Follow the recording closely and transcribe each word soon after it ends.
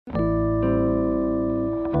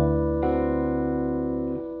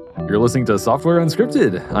You're listening to Software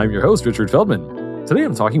Unscripted. I'm your host, Richard Feldman. Today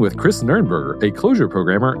I'm talking with Chris Nuernberger, a Clojure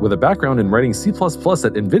programmer with a background in writing C++ at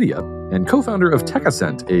NVIDIA and co-founder of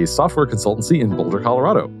TechAscent, a software consultancy in Boulder,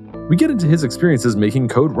 Colorado. We get into his experiences making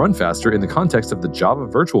code run faster in the context of the Java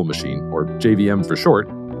Virtual Machine, or JVM for short,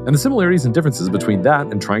 and the similarities and differences between that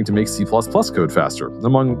and trying to make C++ code faster,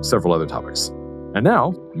 among several other topics. And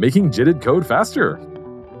now, making JITted code faster.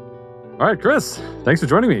 All right, Chris, thanks for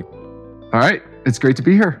joining me. All right, it's great to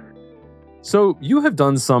be here. So you have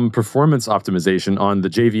done some performance optimization on the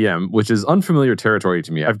JVM, which is unfamiliar territory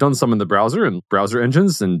to me. I've done some in the browser and browser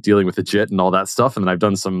engines and dealing with the JIT and all that stuff. And then I've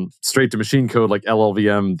done some straight to machine code like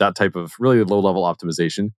LLVM, that type of really low level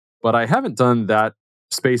optimization. But I haven't done that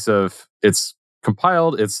space of it's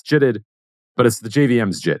compiled, it's JITted, but it's the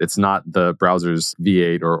JVM's JIT. It's not the browser's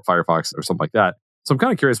V8 or Firefox or something like that. So I'm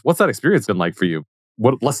kind of curious, what's that experience been like for you?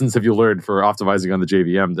 What lessons have you learned for optimizing on the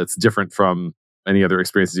JVM that's different from any other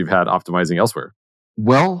experiences you've had optimizing elsewhere?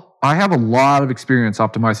 Well, I have a lot of experience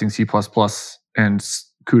optimizing C++ and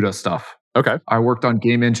CUDA stuff. Okay. I worked on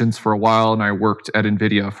game engines for a while, and I worked at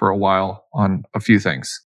NVIDIA for a while on a few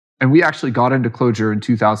things. And we actually got into Clojure in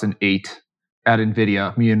 2008 at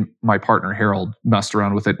NVIDIA. Me and my partner, Harold, messed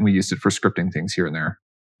around with it, and we used it for scripting things here and there.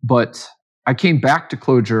 But I came back to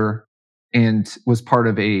Clojure and was part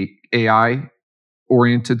of a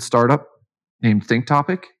AI-oriented startup named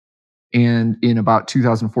ThinkTopic. And in about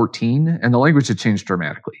 2014, and the language had changed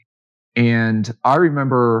dramatically. And I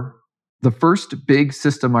remember the first big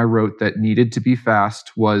system I wrote that needed to be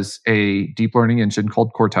fast was a deep learning engine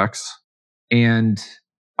called Cortex. And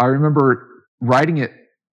I remember writing it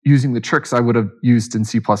using the tricks I would have used in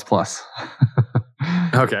C++.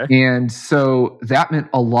 Okay. And so that meant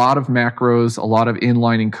a lot of macros, a lot of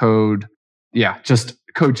inlining code. Yeah, just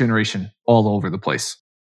code generation all over the place.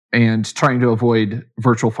 And trying to avoid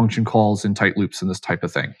virtual function calls and tight loops and this type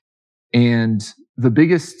of thing. And the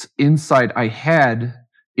biggest insight I had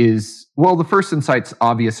is, well, the first insight's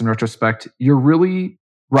obvious in retrospect. You're really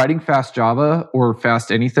writing fast Java or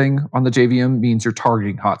fast anything on the JVM means you're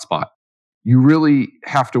targeting hotspot. You really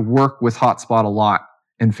have to work with hotspot a lot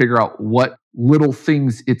and figure out what little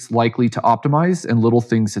things it's likely to optimize and little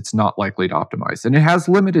things it's not likely to optimize. And it has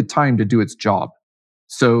limited time to do its job.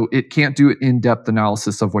 So it can't do in-depth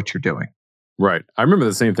analysis of what you're doing. Right. I remember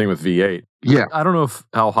the same thing with V8. Yeah. I don't know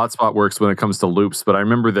how hotspot works when it comes to loops, but I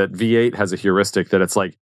remember that V8 has a heuristic that it's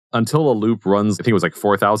like, until a loop runs, I think it was like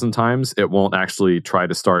 4,000 times, it won't actually try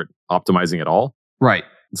to start optimizing at all. Right.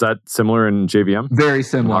 Is that similar in JVM? Very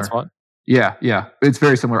similar. Hotspot? Yeah. It's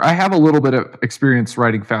very similar. I have a little bit of experience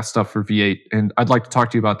writing fast stuff for V8, and I'd like to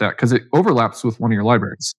talk to you about that because it overlaps with one of your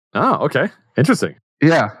libraries. Oh, okay. Interesting.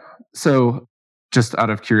 Yeah. So just out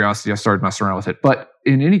of curiosity, I started messing around with it. But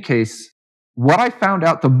in any case, what I found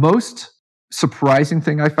out, the most surprising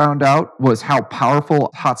thing I found out was how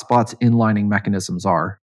powerful hotspot's inlining mechanisms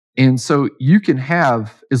are. And so you can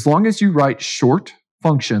have, as long as you write short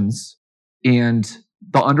functions and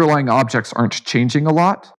the underlying objects aren't changing a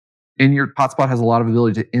lot, and your hotspot has a lot of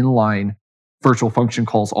ability to inline virtual function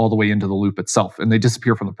calls all the way into the loop itself, and they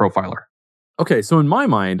disappear from the profiler. Okay, so in my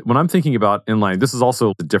mind, when I'm thinking about inline, this is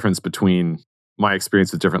also the difference between my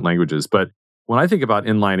experience with different languages. But when I think about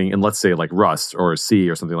inlining in, let's say, like Rust or C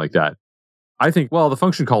or something like that, I think, well, the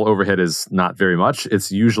function call overhead is not very much.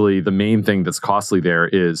 It's usually the main thing that's costly there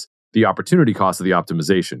is the opportunity cost of the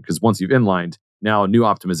optimization. Because once you've inlined, now new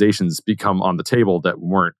optimizations become on the table that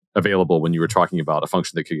weren't available when you were talking about a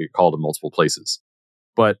function that could get called in multiple places.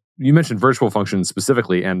 But you mentioned virtual functions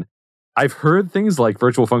specifically, and I've heard things like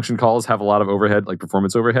virtual function calls have a lot of overhead, like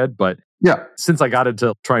performance overhead. But yeah, since I got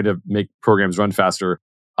into trying to make programs run faster,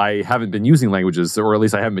 I haven't been using languages, or at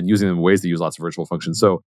least I haven't been using them in ways that use lots of virtual functions.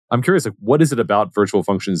 So I'm curious, like, what is it about virtual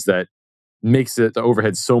functions that makes it the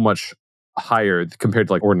overhead so much higher compared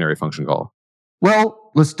to like ordinary function call?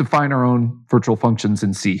 Well, let's define our own virtual functions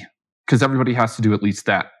in C, because everybody has to do at least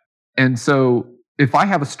that. And so if I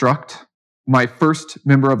have a struct, my first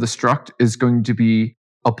member of the struct is going to be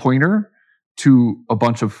a pointer to a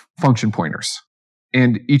bunch of function pointers.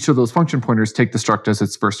 And each of those function pointers take the struct as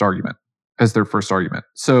its first argument, as their first argument.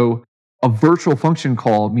 So a virtual function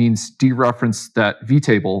call means dereference that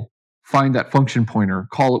vtable, find that function pointer,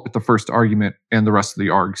 call it with the first argument and the rest of the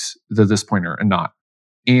args, this pointer and not.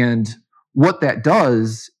 And what that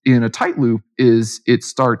does in a tight loop is it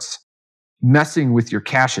starts messing with your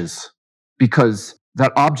caches because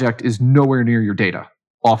that object is nowhere near your data,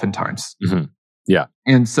 oftentimes. Mm-hmm. Yeah.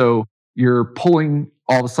 And so you're pulling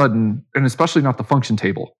all of a sudden, and especially not the function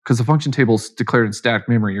table, because the function table is declared in static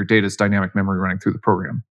memory. Your data is dynamic memory running through the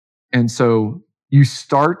program. And so you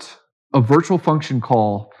start a virtual function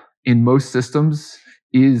call in most systems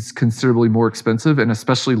is considerably more expensive, and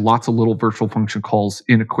especially lots of little virtual function calls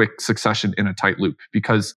in a quick succession in a tight loop,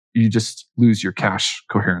 because you just lose your cache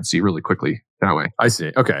coherency really quickly that way. I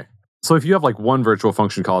see. Okay. So if you have like one virtual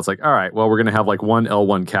function call, it's like, all right, well, we're going to have like one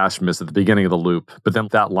L1 cache miss at the beginning of the loop, but then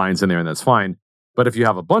that line's in there and that's fine. But if you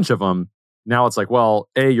have a bunch of them, now it's like, well,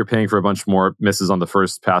 A, you're paying for a bunch more misses on the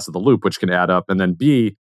first pass of the loop, which can add up. And then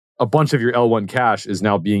B, a bunch of your L1 cache is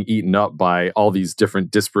now being eaten up by all these different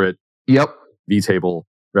disparate vtable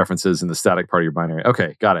references in the static part of your binary.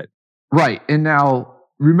 Okay, got it. Right. And now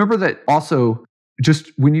remember that also,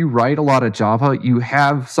 just when you write a lot of Java, you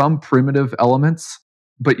have some primitive elements,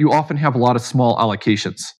 but you often have a lot of small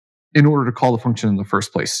allocations in order to call the function in the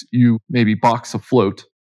first place. You maybe box a float.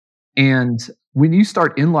 And when you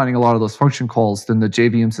start inlining a lot of those function calls, then the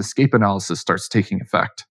JVM's escape analysis starts taking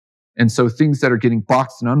effect. And so things that are getting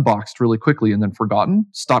boxed and unboxed really quickly and then forgotten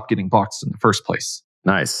stop getting boxed in the first place.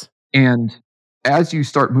 Nice. And as you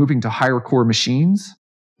start moving to higher core machines,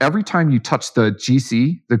 every time you touch the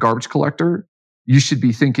GC, the garbage collector, you should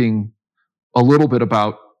be thinking a little bit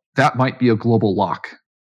about that might be a global lock.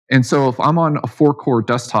 And so if I'm on a 4-core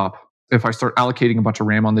desktop, if I start allocating a bunch of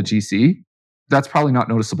RAM on the GC, that's probably not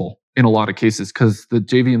noticeable in a lot of cases because the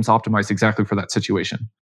JVM's optimized exactly for that situation.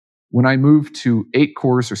 When I move to 8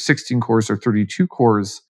 cores or 16 cores or 32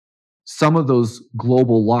 cores, some of those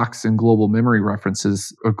global locks and global memory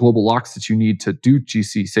references or global locks that you need to do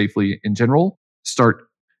GC safely in general start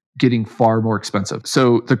getting far more expensive.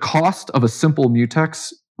 So the cost of a simple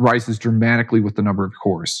mutex rises dramatically with the number of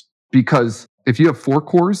cores, because if you have 4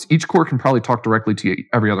 cores, each core can probably talk directly to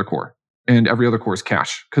every other core, and every other core is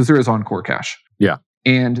cache because there is on-core cache. Yeah.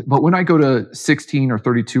 But when I go to 16 or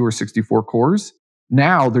 32 or 64 cores,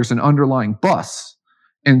 now there's an underlying bus.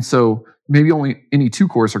 And so maybe only any 2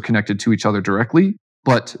 cores are connected to each other directly,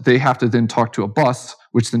 but they have to then talk to a bus,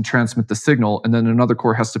 which then transmit the signal, and then another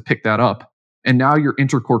core has to pick that up. And now your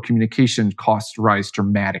intercore communication costs rise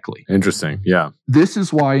dramatically. Interesting. Yeah. This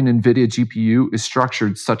is why an NVIDIA GPU is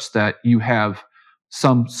structured such that you have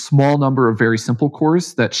some small number of very simple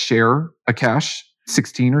cores that share a cache,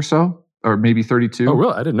 16 or so, or maybe 32. Oh,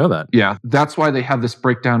 really? I didn't know that. Yeah. That's why they have this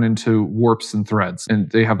breakdown into warps and threads,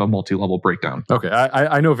 and they have a multi-level breakdown. Okay.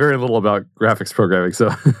 I know very little about graphics programming, so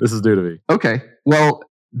this is new to me. Okay. Well,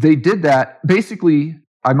 they did that. Basically,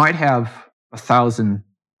 I might have 1,000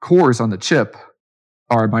 cores on the chip,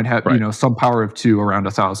 or I might have, some power of 2 around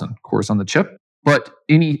 1,000 cores on the chip, but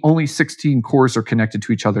only 16 cores are connected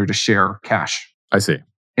to each other to share cache. I see.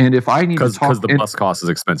 And if I need to talk... Because the bus cost is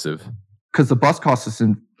expensive. Because the bus cost is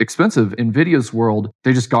expensive. NVIDIA's world,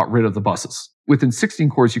 they just got rid of the buses. Within 16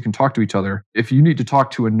 cores, you can talk to each other. If you need to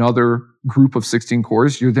talk to another group of 16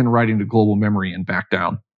 cores, you're then writing to global memory and back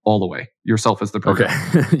down all the way, yourself as the program.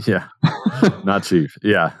 Okay. Yeah. Not cheap.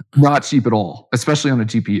 Yeah. Not cheap at all, especially on a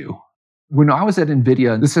GPU. When I was at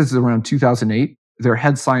NVIDIA, this is around 2008, their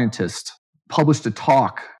head scientist published a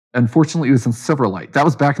talk. Unfortunately, it was in Silverlight. That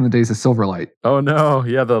was back in the days of Silverlight. Oh, no.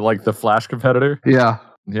 Yeah, the Flash competitor? Yeah.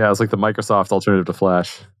 Yeah, it's like the Microsoft alternative to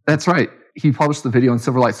Flash. That's right. He published the video on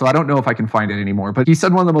Silverlight, so I don't know if I can find it anymore. But he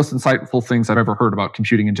said one of the most insightful things I've ever heard about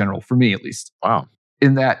computing in general, for me at least. Wow.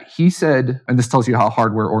 In that he said, and this tells you how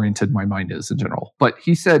hardware-oriented my mind is in general, but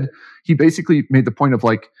he said, he basically made the point of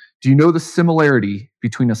like, do you know the similarity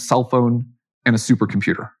between a cell phone and a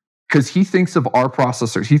supercomputer? Because he thinks of our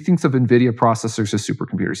processors, he thinks of NVIDIA processors as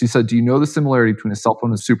supercomputers. He said, do you know the similarity between a cell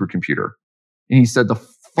phone and a supercomputer? And he said, the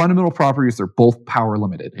fundamental properties are both power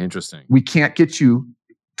limited. Interesting. We can't get you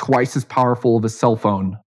twice as powerful of a cell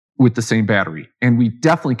phone with the same battery. And we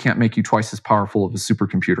definitely can't make you twice as powerful of a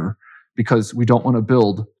supercomputer because we don't want to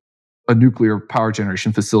build a nuclear power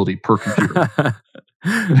generation facility per computer.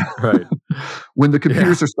 Right. When the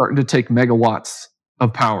computers are starting to take megawatts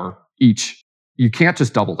of power each, you can't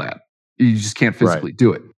just double that. You just can't physically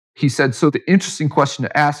do it. He said, so the interesting question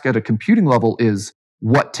to ask at a computing level is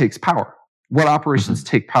what takes power? What operations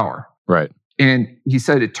take power? Right. And he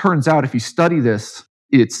said, it turns out if you study this,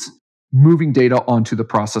 it's moving data onto the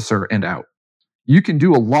processor and out. You can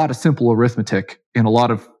do a lot of simple arithmetic and a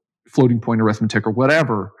lot of floating point arithmetic or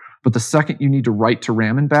whatever, but the second you need to write to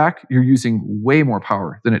RAM and back, you're using way more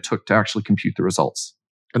power than it took to actually compute the results.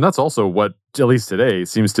 And that's also what, at least today,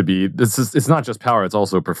 seems to be, it's not just power, it's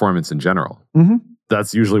also performance in general. Mm-hmm.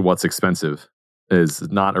 That's usually what's expensive, is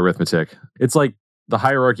not arithmetic. It's like, the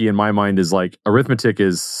hierarchy in my mind is like arithmetic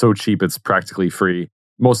is so cheap it's practically free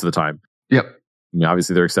most of the time. Yep. I mean,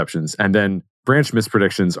 obviously there are exceptions. And then branch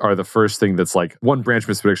mispredictions are the first thing that's like one branch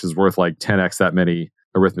misprediction is worth like 10x that many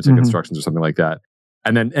arithmetic instructions or something like that.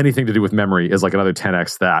 And then anything to do with memory is like another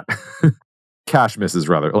 10x that. Cache misses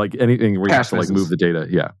rather, like anything where you have to like move the data.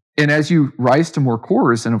 Yeah. And as you rise to more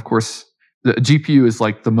cores, and of course, the GPU is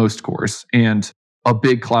like the most cores, and a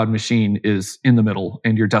big cloud machine is in the middle,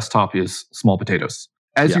 and your desktop is small potatoes.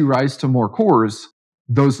 As you rise to more cores,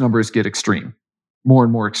 those numbers get extreme, more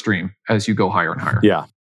and more extreme as you go higher and higher. Yeah.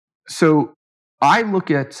 So I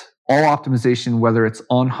look at all optimization, whether it's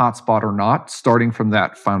on hotspot or not, starting from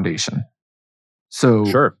that foundation. So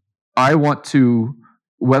Sure. I want to,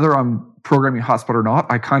 whether I'm programming hotspot or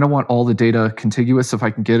not, I kind of want all the data contiguous if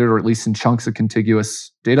I can get it, or at least in chunks of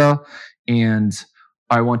contiguous data. And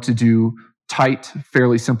I want to do tight,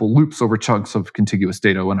 fairly simple loops over chunks of contiguous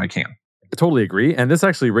data when I can. I totally agree. And this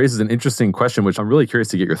actually raises an interesting question, which I'm really curious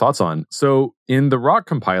to get your thoughts on. So in the Rock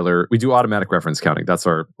compiler, we do automatic reference counting. That's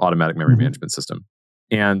our automatic memory management system.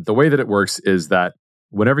 And the way that it works is that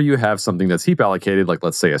whenever you have something that's heap allocated, like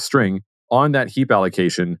let's say a string, on that heap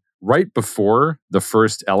allocation, right before the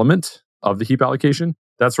first element of the heap allocation,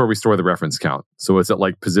 that's where we store the reference count. So it's at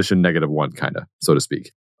like position -1, kind of, so to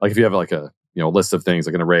speak. Like if you have like a list of things,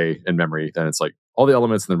 like an array in memory, then it's like all the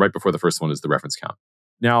elements, and then right before the first one is the reference count.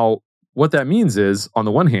 Now, what that means is, on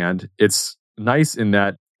the one hand, it's nice in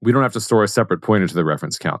that we don't have to store a separate pointer to the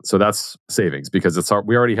reference count. So that's savings, because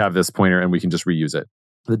we already have this pointer and we can just reuse it.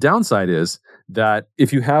 The downside is that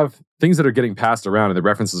if you have things that are getting passed around and the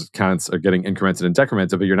references counts are getting incremented and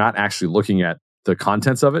decremented, but you're not actually looking at the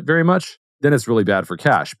contents of it very much, then it's really bad for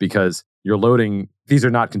cache, because you're loading, these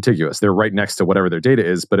are not contiguous. They're right next to whatever their data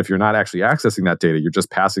is. But if you're not actually accessing that data, you're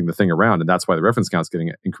just passing the thing around. And that's why the reference count's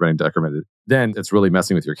getting incremented and decremented. Then it's really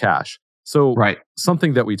messing with your cache. So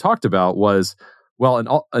something that we talked about was, well,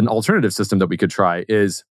 an alternative system that we could try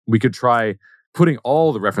is we could try putting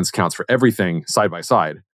all the reference counts for everything side by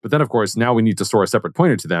side. But then, of course, now we need to store a separate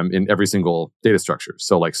pointer to them in every single data structure.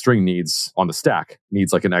 So like string needs on the stack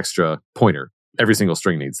needs like an extra pointer. Every single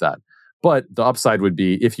string needs that. But the upside would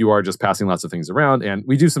be if you are just passing lots of things around, and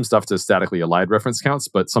we do some stuff to statically allied reference counts,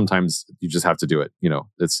 but sometimes you just have to do it.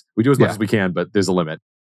 We do as much as we can, but there's a limit.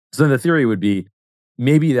 So then the theory would be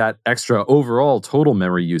maybe that extra overall total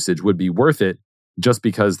memory usage would be worth it, just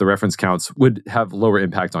because the reference counts would have lower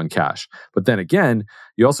impact on cache. But then again,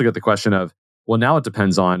 you also get the question of, well, now it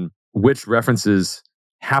depends on which references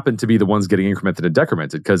happen to be the ones getting incremented and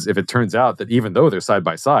decremented. Because if it turns out that even though they're side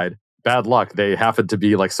by side, bad luck, they happen to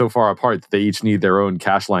be like so far apart that they each need their own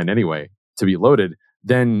cache line anyway to be loaded,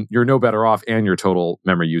 then you're no better off and your total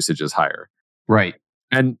memory usage is higher. Right.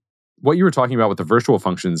 And what you were talking about with the virtual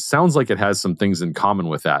functions sounds like it has some things in common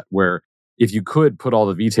with that, where if you could put all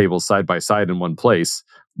the vtables side by side in one place,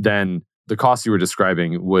 then the cost you were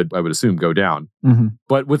describing would, I would assume, go down. Mm-hmm.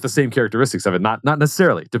 But with the same characteristics of it, not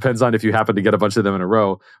necessarily. Depends on if you happen to get a bunch of them in a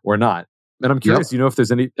row or not. And I'm curious, if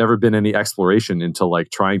there's ever been any exploration into like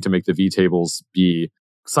trying to make the vtables be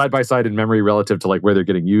side by side in memory relative to like where they're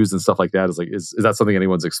getting used and stuff like that. Is that something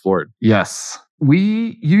anyone's explored? Yes.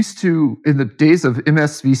 We used to, in the days of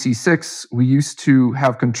MSVC6, we used to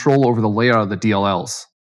have control over the layout of the DLLs.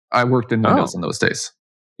 I worked in Windows in those days.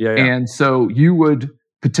 Yeah. And so you would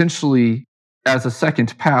potentially, as a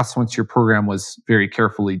second pass, once your program was very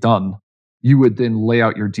carefully done, you would then lay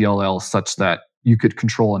out your DLL such that you could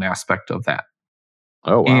control an aspect of that.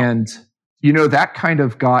 Oh, wow. And, that kind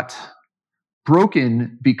of got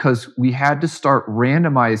broken because we had to start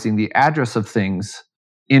randomizing the address of things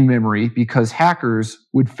in memory, because hackers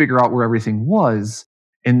would figure out where everything was,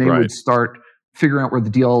 and they would start figuring out where the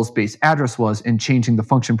DLL's base address was and changing the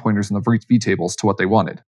function pointers in the vtables to what they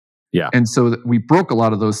wanted. Yeah. And so we broke a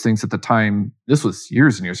lot of those things at the time. This was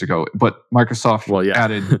years and years ago, but Microsoft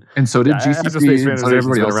added, and so did GCP, and so did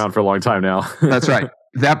everybody else. Been around for a long time now. That's right.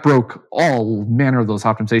 That broke all manner of those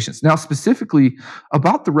optimizations. Now, specifically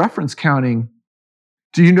about the reference counting,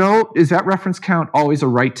 do you know, is that reference count always a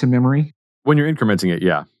write to memory? When you're incrementing it,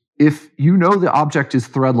 yeah. If you know the object is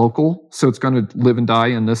thread local, so it's going to live and die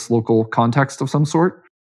in this local context of some sort,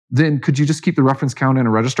 then could you just keep the reference count in a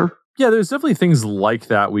register? Yeah, there's definitely things like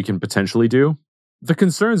that we can potentially do. The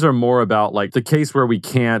concerns are more about like the case where we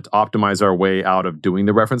can't optimize our way out of doing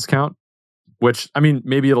the reference count, which, I mean,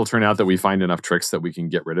 maybe it'll turn out that we find enough tricks that we can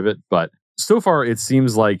get rid of it. But so far, it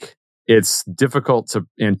seems like it's difficult to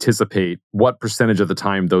anticipate what percentage of the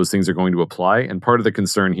time those things are going to apply. And part of the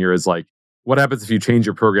concern here is like, what happens if you change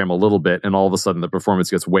your program a little bit and all of a sudden the performance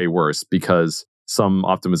gets way worse because some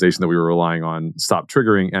optimization that we were relying on stopped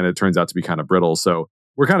triggering and it turns out to be kind of brittle. So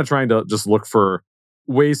we're kind of trying to just look for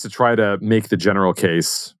ways to try to make the general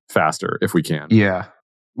case faster if we can. Yeah.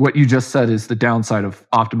 What you just said is the downside of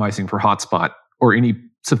optimizing for hotspot or any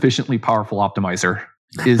sufficiently powerful optimizer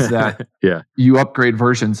is that you upgrade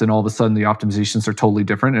versions and all of a sudden the optimizations are totally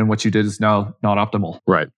different and what you did is now not optimal.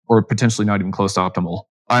 Right. Or potentially not even close to optimal.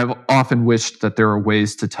 I've often wished that there are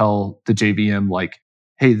ways to tell the JVM like,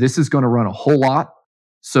 hey, this is going to run a whole lot.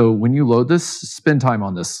 So when you load this, spend time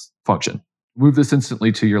on this function. Move this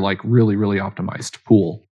instantly to your like really, really optimized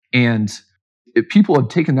pool. And people have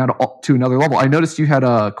taken that to another level. I noticed you had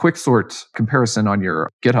a quicksort comparison on your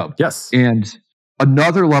GitHub. Yes. And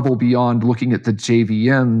another level beyond looking at the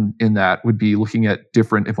JVM in that would be looking at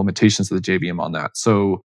different implementations of the JVM on that.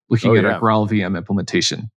 So looking at a GraalVM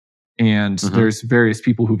implementation. And there's various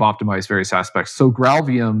people who've optimized various aspects. So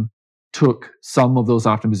GraalVM took some of those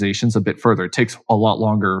optimizations a bit further. It takes a lot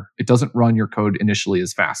longer. It doesn't run your code initially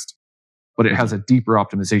as fast, but it has a deeper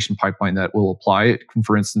optimization pipeline that will apply. It can,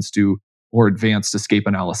 for instance, do more advanced escape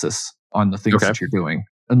analysis on the things that you're doing.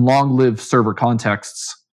 In long-lived server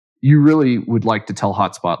contexts, you really would like to tell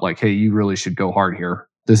Hotspot, like, hey, you really should go hard here.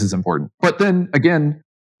 This is important. But then again,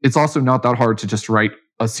 it's also not that hard to just write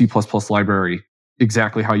a C++ library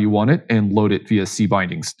exactly how you want it and load it via C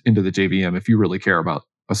bindings into the JVM if you really care about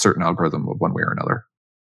a certain algorithm of one way or another.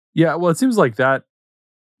 Yeah, well, it seems like that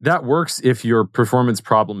works if your performance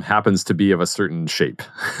problem happens to be of a certain shape.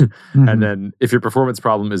 And then if your performance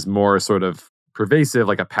problem is more sort of pervasive,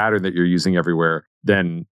 like a pattern that you're using everywhere,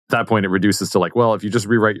 then at that point it reduces to like, well, if you just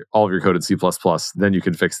rewrite all of your code in C++, then you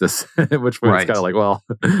can fix this. At which point it's kind of like, well,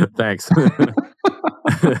 thanks.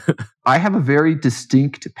 I have a very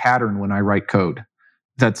distinct pattern when I write code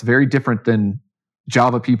that's very different than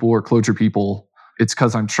Java people or Clojure people. It's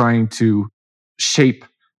because I'm trying to shape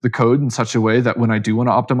the code in such a way that when I do want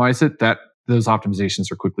to optimize it, that those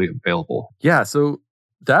optimizations are quickly available. Yeah, so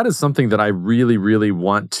that is something that I really, really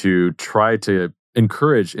want to try to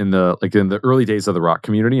encourage in the early days of the rock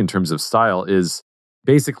community in terms of style. Is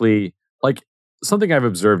basically like something I've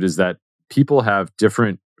observed is that people have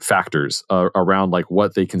different factors around like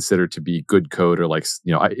what they consider to be good code or like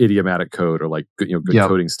idiomatic code or like good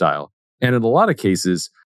coding style. And in a lot of cases,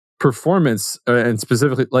 performance and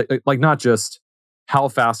specifically like not just how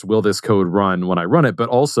fast will this code run when I run it, but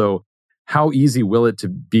also how easy will it to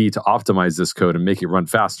be to optimize this code and make it run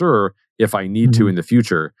faster if I need to in the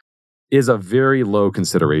future, is a very low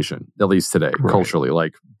consideration, at least today, culturally,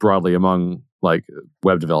 like broadly among like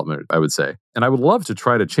web development, I would say. And I would love to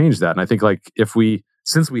try to change that. And I think like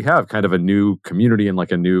since we have kind of a new community and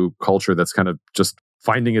like a new culture that's kind of just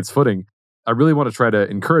finding its footing, I really want to try to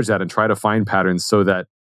encourage that and try to find patterns so that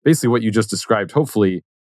basically what you just described hopefully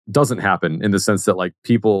doesn't happen, in the sense that like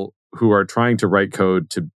people who are trying to write code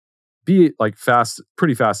to be like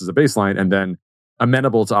pretty fast as a baseline and then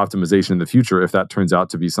amenable to optimization in the future, if that turns out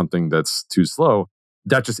to be something that's too slow,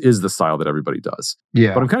 that just is the style that everybody does.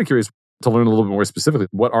 Yeah. But I'm kind of curious to learn a little bit more specifically,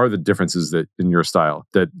 what are the differences that in your style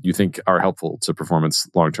that you think are helpful to performance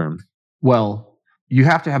long term? Well, you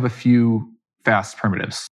have to have a few fast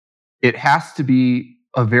primitives. It has to be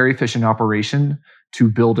a very efficient operation to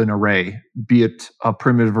build an array, be it a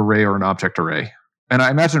primitive array or an object array. And I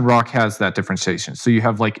imagine Rock has that differentiation. So you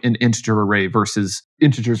have like an integer array versus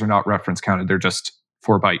integers are not reference counted. They're just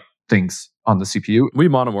 4-byte things on the CPU. We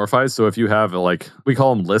monomorphize. So if you have we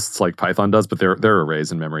call them lists like Python does, but they're arrays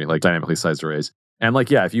in memory, like dynamically sized arrays. And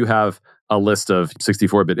if you have a list of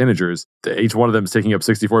 64-bit integers, each one of them is taking up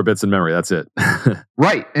 64 bits in memory. That's it.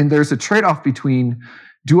 Right. And there's a trade-off between,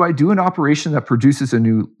 do I do an operation that produces a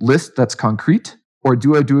new list that's concrete? Or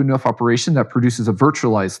do I do enough operation that produces a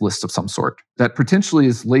virtualized list of some sort that potentially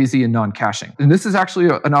is lazy and non-caching? And this is actually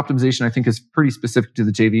an optimization I think is pretty specific to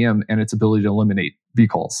the JVM and its ability to eliminate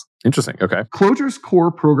vcalls. Interesting. Okay. Clojure's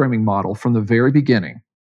core programming model from the very beginning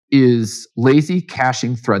is lazy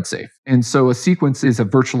caching thread safe. And so a sequence is a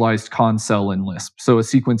virtualized con cell in Lisp. So a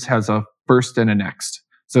sequence has a first and a next.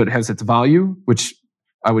 So it has its value, which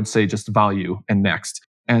I would say just value and next.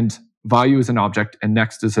 And value is an object and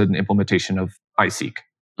next is an implementation of iSeq.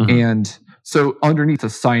 And so underneath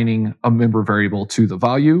assigning a member variable to the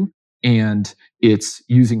value, and it's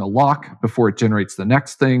using a lock before it generates the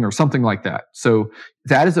next thing or something like that. So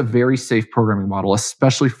that is a very safe programming model,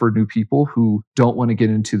 especially for new people who don't want to get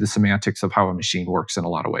into the semantics of how a machine works in a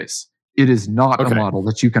lot of ways. It is not a model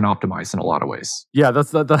that you can optimize in a lot of ways. Yeah, that's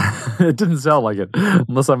that. It didn't sound like it,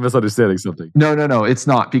 unless I'm misunderstanding something. No, it's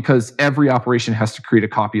not, because every operation has to create a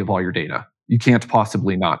copy of all your data. You can't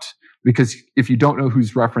possibly not. Because if you don't know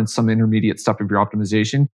who's referenced some intermediate step of your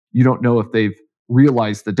optimization, you don't know if they've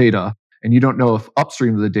realized the data, and you don't know if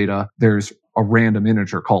upstream of the data, there's a random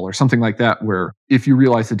integer call or something like that, where if you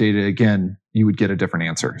realize the data again, you would get a different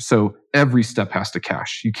answer. So every step has to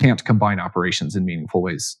cache. You can't combine operations in meaningful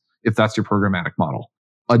ways if that's your programmatic model.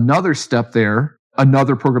 Another step there,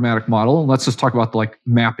 another programmatic model, and let's just talk about like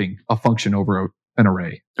mapping a function over an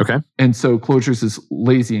array. Okay. And so Clojure's is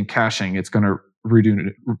lazy in caching. It's going to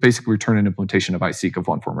basically return an implementation of iSeq of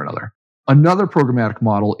one form or another. Another programmatic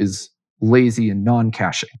model is lazy and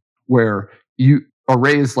non-caching, where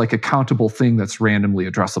array is like a countable thing that's randomly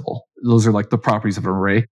addressable. Those are like the properties of an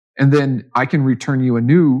array. And then I can return you a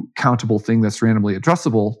new countable thing that's randomly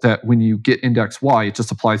addressable that when you get index Y, it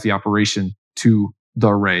just applies the operation to the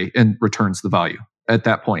array and returns the value at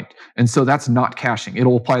that point. And so that's not caching.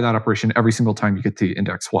 It'll apply that operation every single time you get to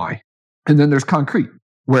index Y. And then there's concrete,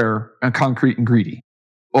 where concrete and greedy,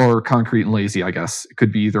 or concrete and lazy, I guess. It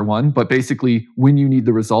could be either one. But basically, when you need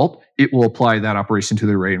the result, it will apply that operation to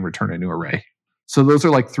the array and return a new array. So those are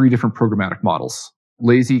like 3 different programmatic models.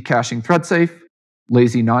 Lazy, caching, thread safe.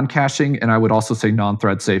 Lazy, non-caching. And I would also say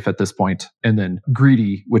non-thread safe at this point. And then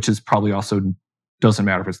greedy, which is probably also doesn't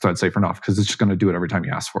matter if it's thread safe or not, because it's just going to do it every time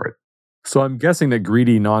you ask for it. So I'm guessing that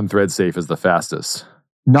greedy, non-thread safe is the fastest.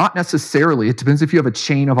 Not necessarily. It depends if you have a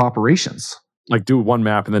chain of operations. Like do one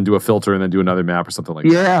map and then do a filter and then do another map or something like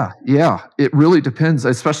that. Yeah. It really depends,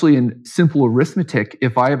 especially in simple arithmetic.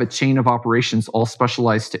 If I have a chain of operations all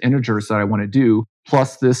specialized to integers that I want to do,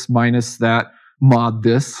 plus this, minus that, mod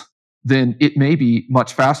this, then it may be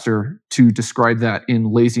much faster to describe that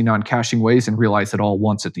in lazy non-caching ways and realize it all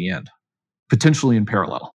once at the end, potentially in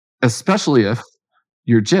parallel, especially if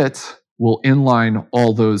your JIT will inline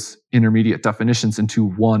all those intermediate definitions into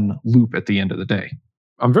one loop at the end of the day.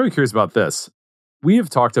 I'm very curious about this. We have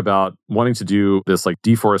talked about wanting to do this like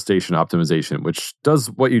deforestation optimization, which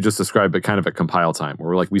does what you just described, but kind of at compile time,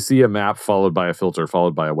 where we see a map followed by a filter,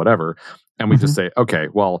 followed by a whatever. And we just say, okay,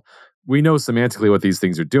 well, we know semantically what these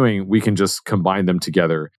things are doing. We can just combine them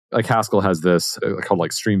together. Like Haskell has this called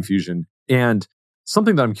like stream fusion. And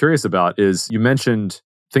something that I'm curious about is you mentioned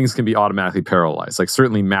things can be automatically parallelized. Like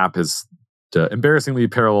certainly map is the embarrassingly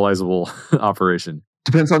parallelizable operation.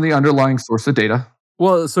 Depends on the underlying source of data.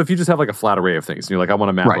 Well, so if you just have like a flat array of things and you're like, I want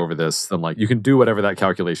to map over this, then like you can do whatever that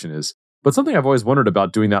calculation is. But something I've always wondered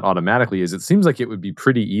about doing that automatically is it seems like it would be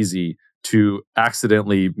pretty easy to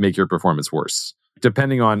accidentally make your performance worse,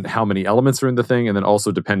 depending on how many elements are in the thing. And then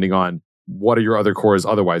also depending on what are your other cores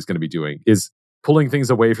otherwise going to be doing. Is pulling things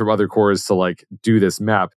away from other cores to like do this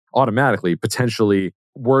map automatically potentially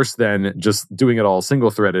worse than just doing it all single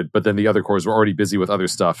threaded, but then the other cores were already busy with other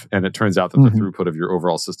stuff. And it turns out that the throughput of your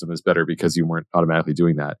overall system is better because you weren't automatically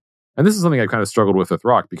doing that. And this is something I kind of struggled with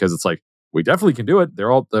Rock because it's like, we definitely can do it.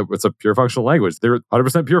 It's a pure functional language. They're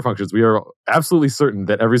 100% pure functions. We are absolutely certain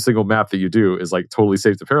that every single map that you do is like totally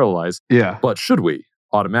safe to parallelize. Yeah. But should we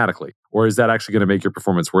automatically? Or is that actually going to make your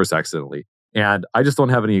performance worse accidentally? And I just don't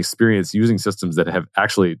have any experience using systems that have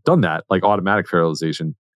actually done that, like automatic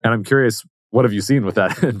parallelization. And I'm curious, what have you seen with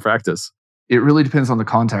that in practice? It really depends on the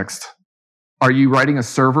context. Are you writing a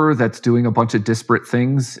server that's doing a bunch of disparate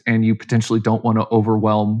things and you potentially don't want to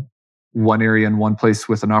overwhelm one area in one place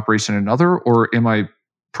with an operation in another? Or am I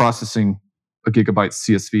processing a gigabyte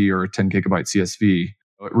CSV or a 10 gigabyte CSV?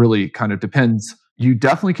 It really kind of depends. You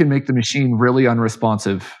definitely can make the machine really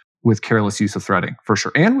unresponsive with careless use of threading, for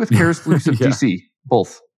sure. And with careless use of DC,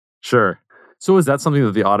 both. Sure. So is that something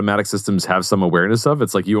that the automatic systems have some awareness of?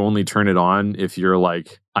 It's like you only turn it on if you're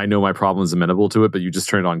like, I know my problem is amenable to it, but you just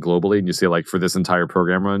turn it on globally and you say like, for this entire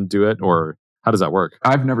program run, do it? Or how does that work?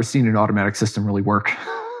 I've never seen an automatic system really work.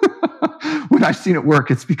 When I've seen it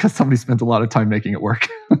work, it's because somebody spent a lot of time making it work.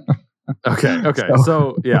 Okay.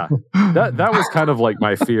 So yeah, that was kind of like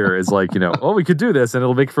my fear is like, oh, we could do this and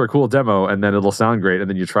it'll make for a cool demo and then it'll sound great. And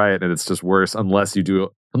then you try it and it's just worse unless you do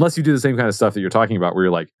the same kind of stuff that you're talking about where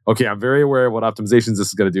you're like, okay, I'm very aware of what optimizations this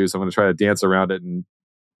is going to do. So I'm going to try to dance around it and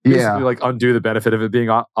basically like undo the benefit of it being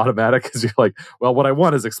automatic because you're like, well, what I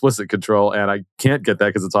want is explicit control and I can't get that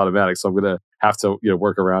because it's automatic. So I'm going to have to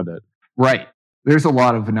work around it. Right. There's a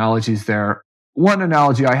lot of analogies there. One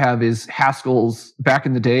analogy I have is Haskell's. Back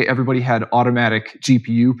in the day, everybody had automatic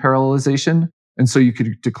GPU parallelization. And so you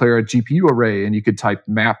could declare a GPU array and you could type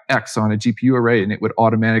map X on a GPU array and it would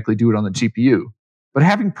automatically do it on the GPU. But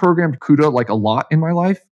having programmed CUDA like a lot in my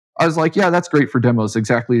life, I was like, yeah, that's great for demos,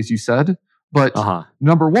 exactly as you said. But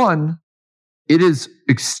number one, it is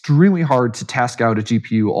extremely hard to task out a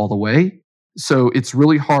GPU all the way. So it's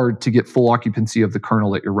really hard to get full occupancy of the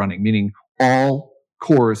kernel that you're running, meaning all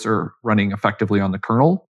cores are running effectively on the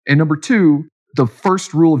kernel. And number two, the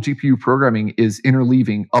first rule of GPU programming is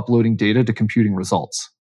interleaving uploading data to computing results.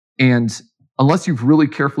 And unless you've really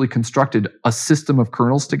carefully constructed a system of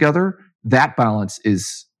kernels together, that balance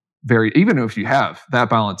is even if you have, that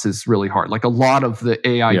balance is really hard. Like a lot of the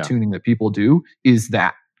AI tuning that people do is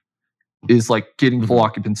like getting full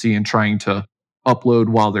occupancy and trying to upload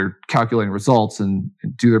while they're calculating results and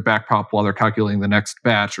do their backprop while they're calculating the next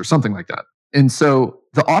batch or something like that. And so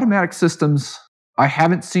the automatic systems, I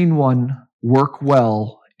haven't seen one work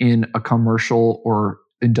well in a commercial or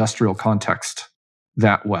industrial context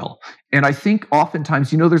that well. And I think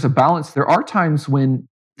oftentimes, there's a balance. There are times when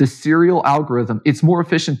the serial algorithm, it's more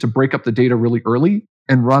efficient to break up the data really early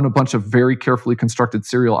and run a bunch of very carefully constructed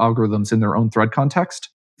serial algorithms in their own thread context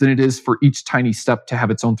than it is for each tiny step to have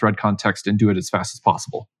its own thread context and do it as fast as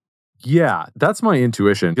possible. Yeah, that's my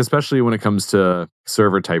intuition, especially when it comes to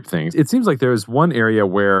server type things. It seems like there's one area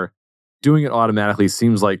where doing it automatically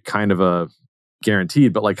seems like kind of a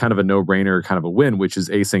guaranteed, but like kind of a no-brainer, kind of a win, which is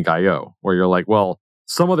async IO, where you're like, well,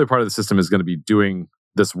 some other part of the system is going to be doing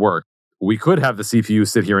this work. We could have the CPU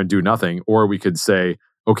sit here and do nothing, or we could say,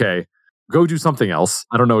 okay, go do something else.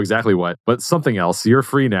 I don't know exactly what, but something else. You're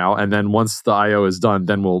free now. And then once the IO is done,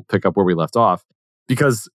 then we'll pick up where we left off.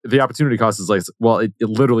 Because the opportunity cost is like, well, it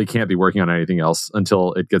literally can't be working on anything else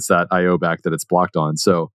until it gets that IO back that it's blocked on.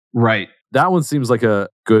 So right. That one seems like a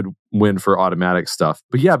good win for automatic stuff.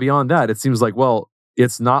 But yeah, beyond that, it seems like, well,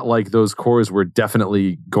 it's not like those cores were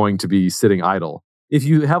definitely going to be sitting idle. If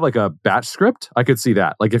you have like a batch script, I could see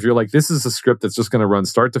that. Like if you're like, this is a script that's just going to run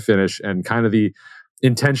start to finish, and kind of the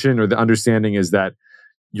intention or the understanding is that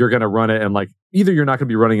you're going to run it, and like either you're not going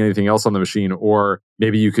to be running anything else on the machine, or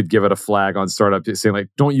maybe you could give it a flag on startup saying like,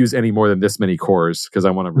 don't use any more than this many cores because I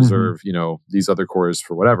want to reserve, these other cores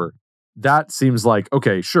for whatever. That seems like,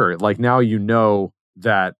 okay, sure. Like now you know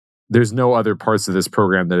that there's no other parts of this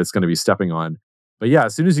program that it's going to be stepping on. But yeah,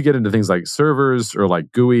 as soon as you get into things like servers or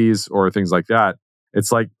like GUIs or things like that,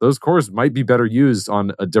 it's like those cores might be better used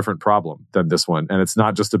on a different problem than this one. And it's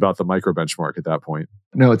not just about the micro benchmark at that point.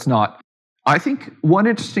 No, it's not. I think one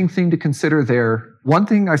interesting thing to consider there, one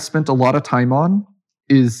thing I spent a lot of time on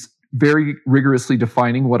is very rigorously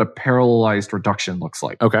defining what a parallelized reduction looks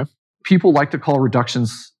like. Okay. People like to call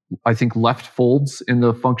reductions, I think, left folds in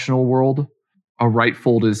the functional world. A right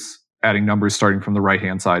fold is adding numbers starting from the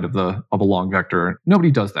right-hand side of a long vector. Nobody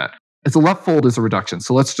does that. It's a left fold is a reduction.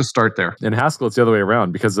 So let's just start there. In Haskell, it's the other way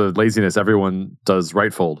around. Because of laziness, everyone does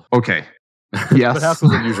right fold. Okay. Yes. But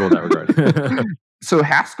Haskell's unusual in that regard. So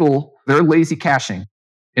Haskell, they're lazy caching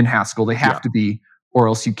in Haskell. They have to be, or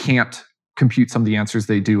else you can't compute some of the answers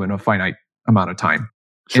they do in a finite amount of time.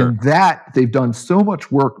 Sure. And that, they've done so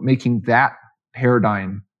much work making that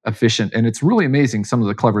paradigm efficient. And it's really amazing some of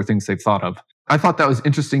the clever things they've thought of. I thought that was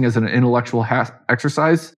interesting as an intellectual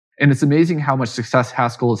exercise. And it's amazing how much success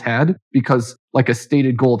Haskell has had, because like a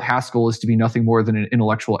stated goal of Haskell is to be nothing more than an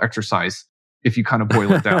intellectual exercise. If you kind of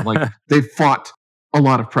boil it down, like they've fought a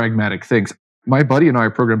lot of pragmatic things. My buddy and I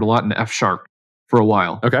programmed a lot in F# for a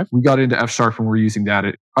while. Okay. We got into F# and we're using that.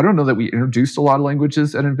 I don't know that we introduced a lot of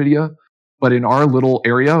languages at NVIDIA, but in our little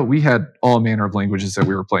area, we had all manner of languages that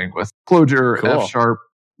we were playing with. Clojure, cool. F#.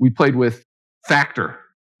 We played with Factor.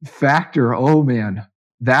 Factor, oh man.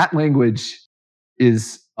 That language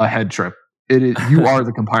is a head trip. It is, you are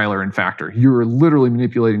the compiler in Factor. You're literally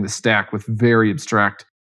manipulating the stack with very abstract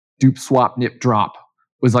dupe, swap, nip, drop.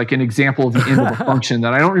 Was like an example of the end of a function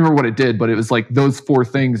that I don't remember what it did, but it was like those four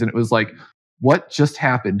things. And it was like, what just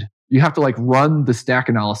happened? You have to like run the stack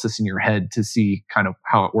analysis in your head to see kind of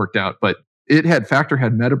how it worked out. But Factor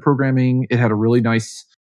had metaprogramming. It had a really nice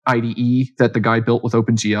IDE that the guy built with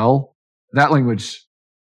OpenGL. That language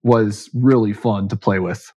was really fun to play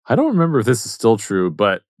with. I don't remember if this is still true,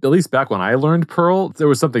 but at least back when I learned Perl, there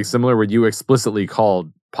was something similar where you explicitly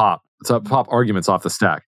called pop arguments off the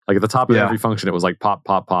stack. Like at the top of every function, it was like pop,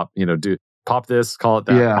 pop, pop, do pop this, call it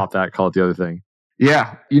that, pop that, call it the other thing.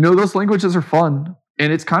 Yeah. Those languages are fun.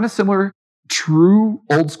 And it's kind of similar, true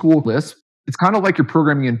old school Lisp. It's kind of like you're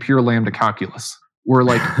programming in pure lambda calculus, where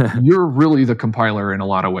like you're really the compiler in a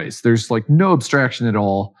lot of ways. There's like no abstraction at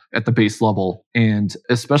all at the base level. And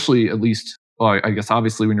especially at least, I guess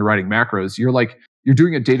obviously when you're writing macros, you're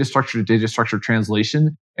doing a data structure to data structure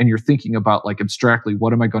translation, and you're thinking about like abstractly,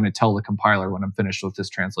 what am I going to tell the compiler when I'm finished with this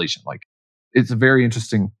translation? Like it's a very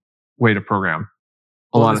interesting way to program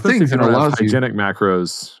a lot of things. And it allows hygienic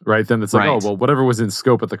macros, right? Then it's like, oh, well, whatever was in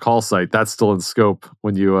scope at the call site, that's still in scope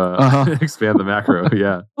when you expand the macro.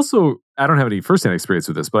 Yeah. Also, I don't have any firsthand experience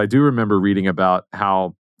with this, but I do remember reading about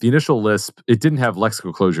how the initial Lisp, it didn't have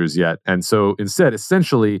lexical closures yet. And so instead,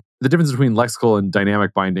 essentially, the difference between lexical and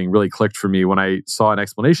dynamic binding really clicked for me when I saw an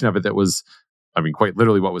explanation of it that was, quite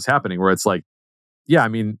literally what was happening, where it's like,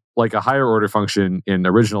 like a higher order function in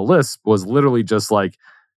original Lisp was literally just like,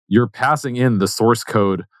 you're passing in the source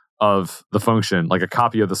code of the function, like a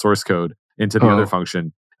copy of the source code into the other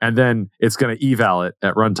function. And then it's going to eval it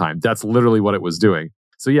at runtime. That's literally what it was doing.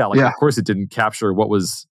 So of course it didn't capture what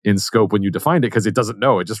was in scope when you defined it, because it doesn't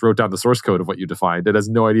know. It just wrote down the source code of what you defined. It has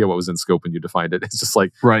no idea what was in scope when you defined it. It's just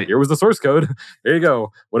like, here was the source code. Here you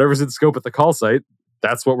go. Whatever's in scope at the call site,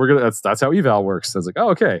 that's what we're gonna. That's how eval works. I was like, oh,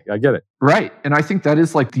 okay, I get it. Right. And I think that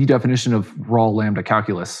is like the definition of raw lambda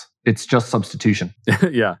calculus. It's just substitution.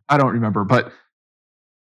 Yeah. I don't remember, but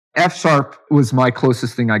F sharp was my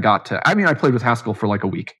closest thing I got to. I mean, I played with Haskell for like a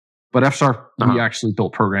week, but F sharp, we actually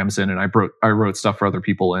built programs in, and I wrote stuff for other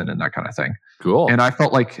people in, and that kind of thing. Cool. And I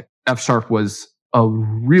felt like F sharp was a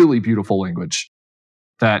really beautiful language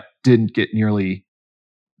that didn't get nearly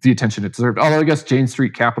the attention it deserved. Although I guess Jane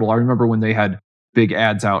Street Capital, I remember when they had big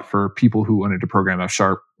ads out for people who wanted to program F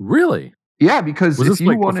sharp. Really? Yeah, because was this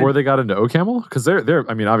like before they got into OCaml? Because they're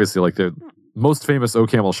I mean, obviously like the most famous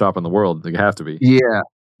OCaml shop in the world. They have to be. Yeah.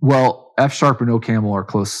 Well, F sharp and OCaml are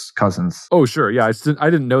close cousins. Oh, sure. Yeah, I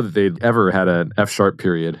didn't know that they'd ever had an F sharp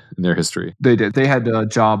period in their history. They did. They had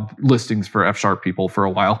job listings for F sharp people for a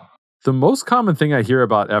while. The most common thing I hear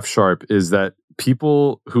about F sharp is that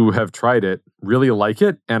people who have tried it really like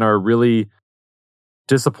it and are really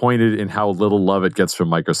disappointed in how little love it gets from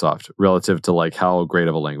Microsoft relative to like how great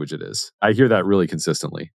of a language it is. I hear that really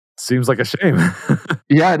consistently. Seems like a shame.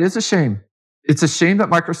 Yeah, it is a shame. It's a shame that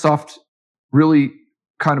Microsoft really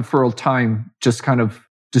kind of for a time just kind of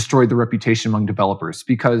destroyed the reputation among developers,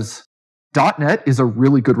 because .NET is a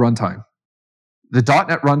really good runtime. The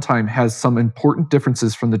 .NET runtime has some important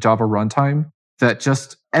differences from the Java runtime that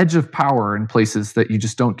just edge of power in places that you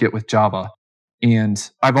just don't get with Java. And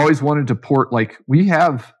I've always wanted to port, like, we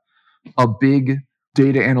have a big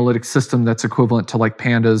data analytics system that's equivalent to like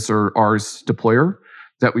Pandas or R's deployer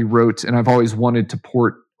that we wrote. And I've always wanted to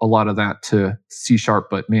port a lot of that to C#,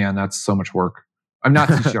 but man, that's so much work. I'm not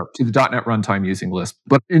C#, to the .NET runtime using Lisp.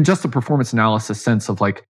 But in just a performance analysis sense of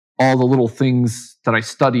like all the little things that I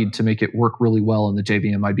studied to make it work really well in the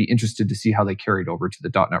JVM, I'd be interested to see how they carried over to the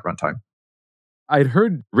 .NET runtime. I'd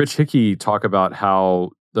heard Rich Hickey talk about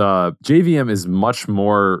how the JVM is much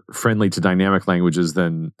more friendly to dynamic languages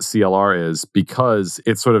than CLR is because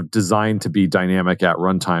it's sort of designed to be dynamic at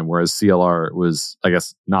runtime, whereas CLR was, I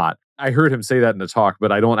guess, not. I heard him say that in the talk,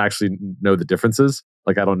 but I don't actually know the differences.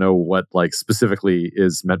 Like, I don't know what like specifically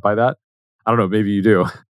is meant by that. I don't know. Maybe you do.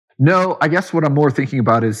 No, I guess what I'm more thinking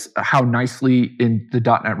about is how nicely in the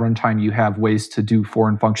 .NET runtime you have ways to do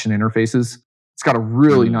foreign function interfaces. It's got a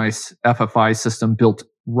really nice FFI system built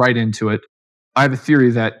right into it. I have a theory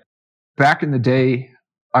that back in the day,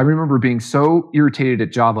 I remember being so irritated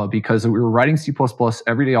at Java because we were writing C++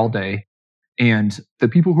 every day, all day. And the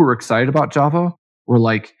people who were excited about Java were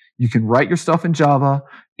like, you can write your stuff in Java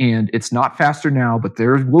and it's not faster now, but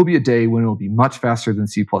there will be a day when it will be much faster than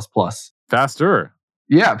C++. Faster?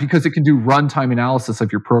 Yeah, because it can do runtime analysis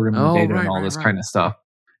of your programming data and all this kind of stuff.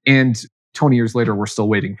 And 20 years later, we're still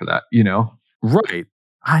waiting for that, you know? Right.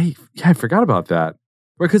 I forgot about that.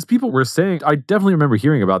 Because people were saying, I definitely remember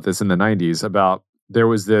hearing about this in the 90s, about there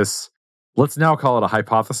was this, let's now call it a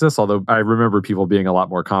hypothesis, although I remember people being a lot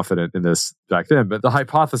more confident in this back then. But the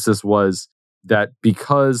hypothesis was that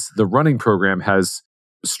because the running program has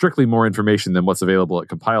strictly more information than what's available at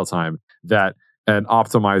compile time, that an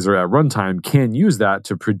optimizer at runtime can use that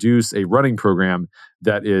to produce a running program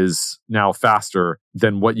that is now faster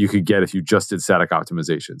than what you could get if you just did static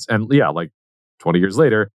optimizations. And yeah, like 20 years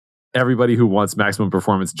later, everybody who wants maximum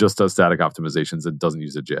performance just does static optimizations and doesn't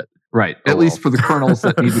use a JIT. Right. At least for the kernels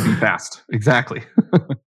that need to be fast. Exactly.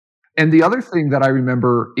 And the other thing that I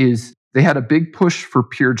remember is they had a big push for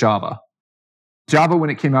pure Java. Java, when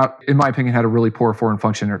it came out, in my opinion, had a really poor foreign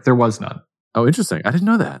function. There was none. Oh, interesting. I didn't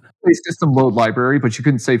know that. A system load library, but you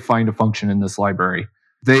couldn't say find a function in this library.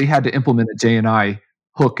 They had to implement a JNI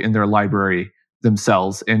hook in their library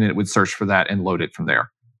themselves, and it would search for that and load it from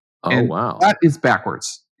there. Oh, wow. That is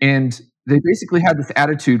backwards. And they basically had this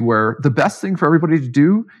attitude where the best thing for everybody to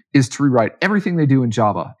do is to rewrite everything they do in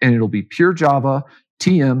Java, and it'll be pure Java,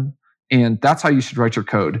 TM, and that's how you should write your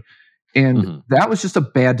code. And that was just a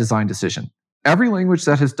bad design decision. Every language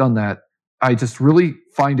that has done that, I just really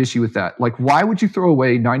find issue with that. Like, why would you throw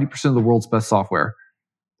away 90% of the world's best software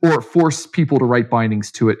or force people to write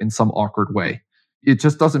bindings to it in some awkward way? It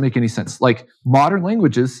just doesn't make any sense. Like, modern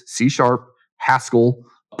languages, C#, Haskell,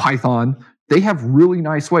 Python, they have really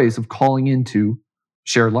nice ways of calling into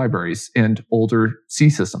shared libraries and older C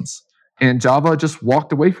systems. And Java just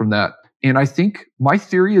walked away from that. And I think my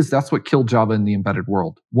theory is that's what killed Java in the embedded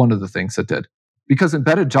world. One of the things it did. Because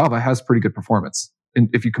embedded Java has pretty good performance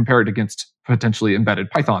if you compare it against potentially embedded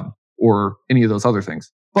Python or any of those other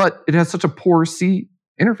things. But it has such a poor C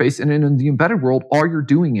interface. And in the embedded world, all you're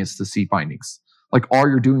doing is the C bindings. Like, all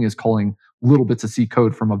you're doing is calling little bits of C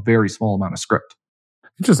code from a very small amount of script.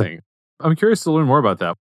 Interesting. I'm curious to learn more about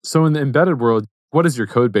that. So in the embedded world, what does your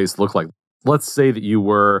code base look like? Let's say that you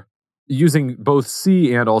were using both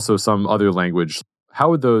C and also some other language. How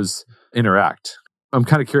would those interact? I'm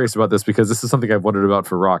kind of curious about this because this is something I've wondered about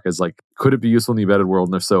for Rock is like, could it be useful in the embedded world?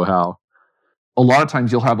 And if so, how? A lot of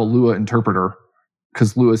times you'll have a Lua interpreter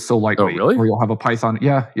because Lua is so lightweight. Oh, really? Or you'll have a Python.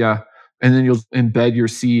 Yeah. And then you'll embed your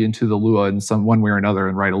C into the Lua in some one way or another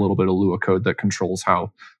and write a little bit of Lua code that controls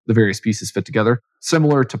how the various pieces fit together.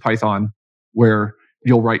 Similar to Python, where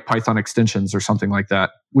you'll write Python extensions or something like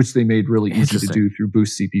that, which they made really easy to do through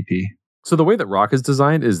Boost CPP. So the way that Rock is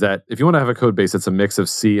designed is that if you want to have a code base that's a mix of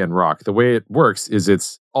C and Rock, the way it works is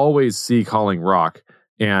it's always C calling Rock.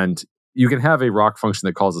 And you can have a Rock function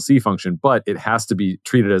that calls a C function, but it has to be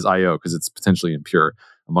treated as IO because it's potentially impure,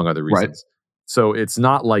 among other reasons. Right. So it's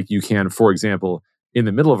not like you can, for example, in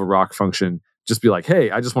the middle of a Rock function, just be like,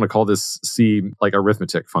 hey, I just want to call this C like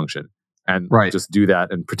arithmetic function and just do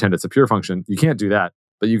that and pretend it's a pure function. You can't do that,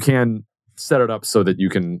 but you can set it up so that you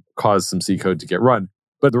can cause some C code to get run.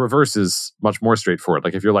 But the reverse is much more straightforward.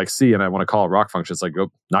 Like if you're like C and I want to call a Rock function, it's like,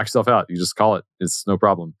 go knock yourself out. You just call it. It's no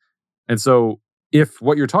problem. And so if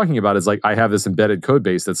what you're talking about is like, I have this embedded code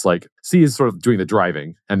base that's like, C is sort of doing the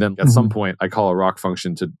driving. And then at some point, I call a Rock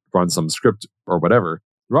function to run some script or whatever.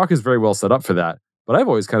 Rock is very well set up for that. But I've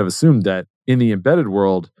always kind of assumed that in the embedded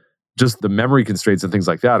world, just the memory constraints and things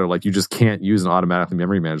like that are like, you just can't use an automatically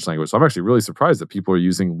memory managed language. So I'm actually really surprised that people are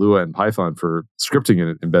using Lua and Python for scripting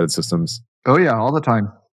in embedded systems. Oh yeah, all the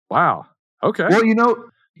time. Wow. Okay. Well,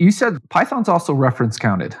 you said Python's also reference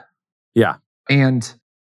counted. Yeah. And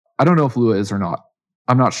I don't know if Lua is or not.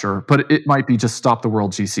 I'm not sure. But it might be just stop the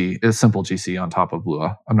world GC, a simple GC on top of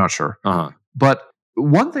Lua. I'm not sure. But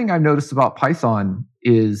one thing I've noticed about Python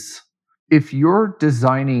is if you're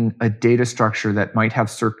designing a data structure that might have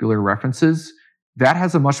circular references, that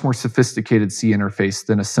has a much more sophisticated C interface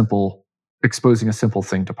than exposing a simple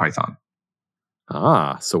thing to Python.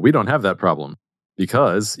 So we don't have that problem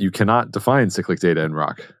because you cannot define cyclic data in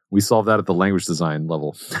Rock. We solve that at the language design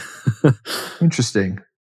level. Interesting.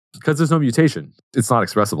 Because there's no mutation. It's not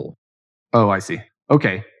expressible. Oh, I see.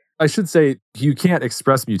 Okay. I should say you can't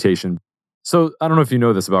express mutation. So I don't know if you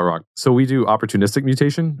know this about Rock. So we do opportunistic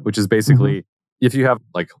mutation, which is basically if you have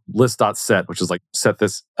like list.set, which is like set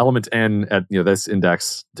this element n at this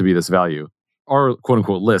index to be this value. Our quote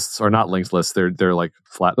unquote lists are not linked lists. They're like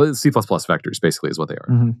flat C++ vectors basically is what they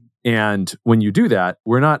are. And when you do that,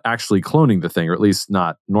 we're not actually cloning the thing, or at least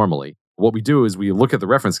not normally. What we do is we look at the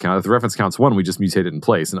reference count. If the reference count's 1, we just mutate it in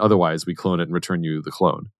place. And otherwise, we clone it and return you the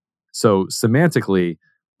clone. So semantically,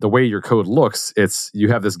 the way your code looks, you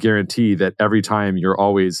have this guarantee that every time you're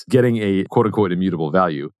always getting a quote-unquote immutable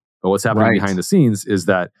value. But what's happening behind the scenes is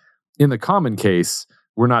that in the common case,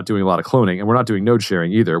 we're not doing a lot of cloning and we're not doing node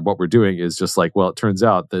sharing either. What we're doing is just like, well, it turns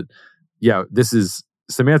out that, this is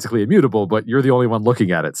semantically immutable, but you're the only one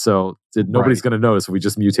looking at it. So nobody's going to notice if we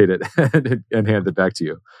just mutate it and hand it back to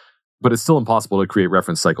you. But it's still impossible to create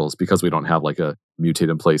reference cycles because we don't have like a mutate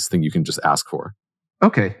in place thing you can just ask for.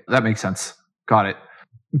 Okay, that makes sense. Got it.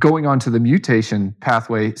 Going on to the mutation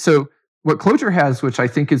pathway. So what Clojure has, which I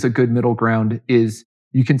think is a good middle ground, is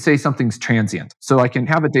you can say something's transient. So I can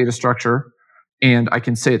have a data structure and I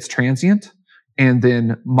can say it's transient, and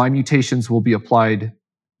then my mutations will be applied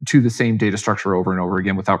to the same data structure over and over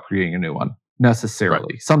again without creating a new one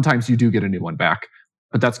necessarily. Right. Sometimes you do get a new one back.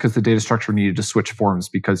 But that's because the data structure needed to switch forms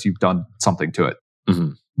because you've done something to it.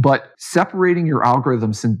 But separating your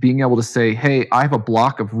algorithms and being able to say, hey, I have a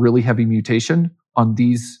block of really heavy mutation on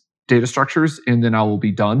these data structures, and then I will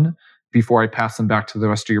be done before I pass them back to the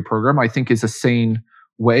rest of your program, I think is a sane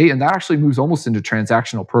way. And that actually moves almost into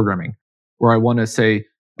transactional programming, where I want to say,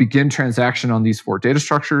 begin transaction on these 4 data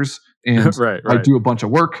structures, and I do a bunch of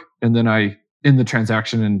work, and then I in the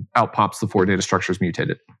transaction and out pops the 4 data structures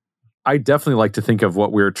mutated. I definitely like to think of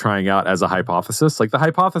what we're trying out as a hypothesis. Like the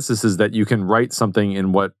hypothesis is that you can write something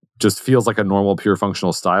in what just feels like a normal pure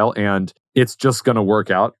functional style, and it's just going to work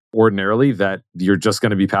out ordinarily, that you're just going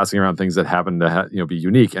to be passing around things that happen to be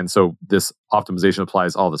unique. And so this optimization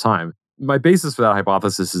applies all the time. My basis for that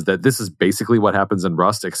hypothesis is that this is basically what happens in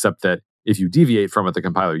Rust, except that if you deviate from it, the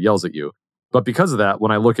compiler yells at you. But because of that,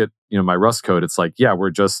 when I look at my Rust code, it's like, we're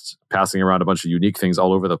just passing around a bunch of unique things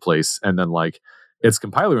all over the place. And then it's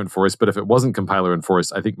compiler enforced, but if it wasn't compiler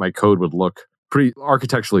enforced, I think my code would look pretty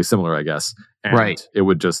architecturally similar, I guess. And it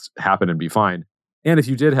would just happen and be fine. And if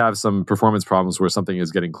you did have some performance problems where something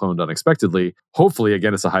is getting cloned unexpectedly, hopefully,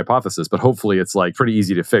 again, it's a hypothesis, but hopefully it's pretty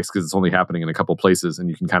easy to fix because it's only happening in a couple places and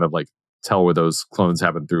you can kind of tell where those clones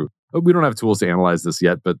happen through. We don't have tools to analyze this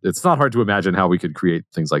yet, but it's not hard to imagine how we could create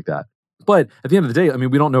things like that. But at the end of the day,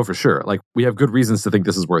 we don't know for sure. We have good reasons to think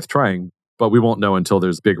this is worth trying, but we won't know until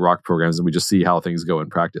there's big Rock programs and we just see how things go in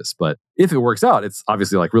practice. But if it works out, it's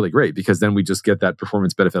obviously really great because then we just get that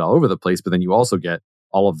performance benefit all over the place. But then you also get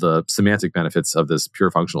all of the semantic benefits of this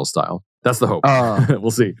pure functional style. That's the hope.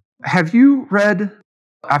 We'll see. Have you read,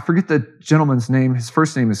 I forget the gentleman's name, his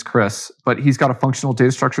first name is Chris, but he's got a functional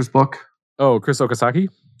data structures book. Oh, Chris Okazaki?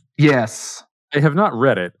 Yes. I have not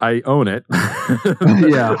read it. I own it.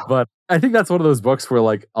 Yeah. But I think that's one of those books where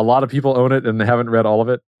like a lot of people own it and they haven't read all of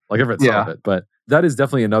it. Like I've read some of it, but that is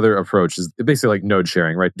definitely another approach, is basically like node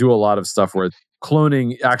sharing, right? Do a lot of stuff where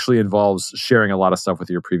cloning actually involves sharing a lot of stuff with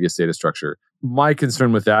your previous data structure. My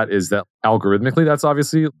concern with that is that algorithmically, that's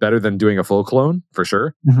obviously better than doing a full clone for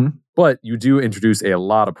sure. Mm-hmm. But you do introduce a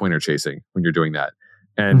lot of pointer chasing when you're doing that.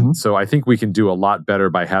 And so I think we can do a lot better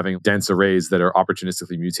by having dense arrays that are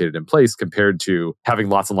opportunistically mutated in place compared to having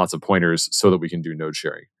lots and lots of pointers so that we can do node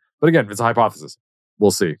sharing. But again, it's a hypothesis.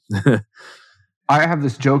 We'll see. I have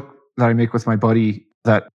this joke that I make with my buddy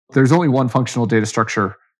that there's only one functional data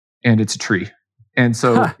structure and it's a tree. And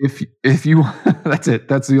so if you, that's it.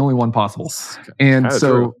 That's the only one possible. And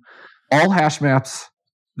so true. All hash maps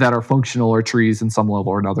that are functional are trees in some level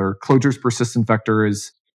or another. Clojure's persistent vector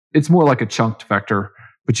it's more like a chunked vector,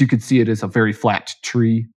 but you could see it as a very flat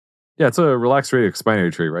tree. Yeah, it's a relaxed radix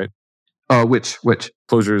binary tree, right? Which?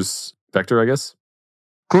 Clojure's vector, I guess?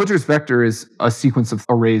 Clojure's vector is a sequence of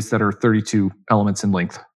arrays that are 32 elements in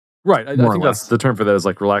length. Right. I think that's the term for that, is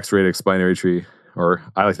like relaxed radix binary tree, or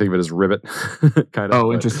I like to think of it as ribbit. kind of.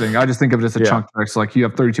 Oh, interesting. I just think of it as a chunk text. Like you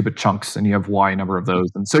have 32-bit chunks and you have Y number of those.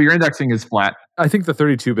 And so your indexing is flat. I think the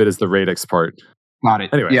 32-bit is the radix part. Got it.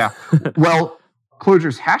 Anyway. Yeah. Well,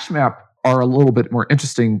 Clojure's hash map are a little bit more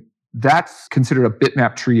interesting. That's considered a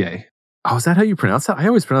bitmap tree. Oh, is that how you pronounce that? I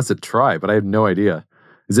always pronounce it trie, but I have no idea.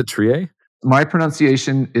 Is it trie? My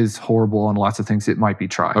pronunciation is horrible on lots of things. It might be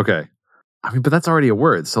trie. Okay. I mean, but that's already a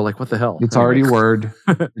word. So like, what the hell? It's already a word.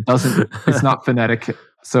 It's not phonetic.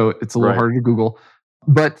 So it's a little harder to Google.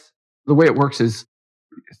 But the way it works is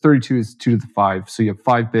 32 is 2 to the 5. So you have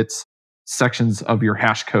 5 bits, sections of your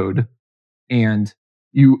hash code. And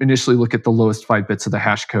you initially look at the lowest 5 bits of the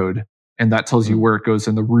hash code. And that tells you where it goes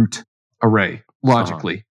in the root array,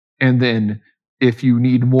 logically. And then if you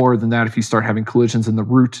need more than that, if you start having collisions in the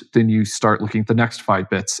root, then you start looking at the next 5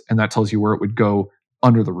 bits. And that tells you where it would go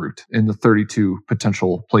under the root in the 32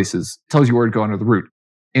 potential places. It tells you where to go under the root.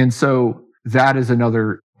 And so that is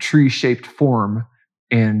another tree-shaped form.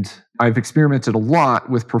 And I've experimented a lot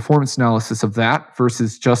with performance analysis of that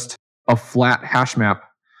versus just a flat hash map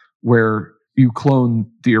where you clone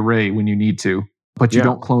the array when you need to, but you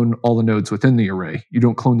don't clone all the nodes within the array. You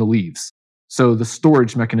don't clone the leaves. So the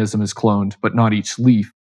storage mechanism is cloned, but not each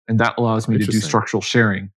leaf. And that allows me to do structural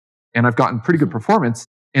sharing. And I've gotten pretty good performance.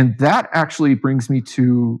 And that actually brings me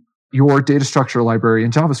to your data structure library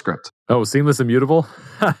in JavaScript. Oh, seamless immutable?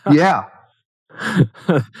 Yeah.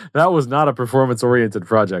 That was not a performance-oriented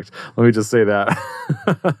project. Let me just say that.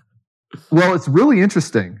 Well, it's really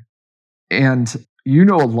interesting. And you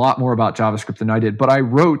know a lot more about JavaScript than I did, but I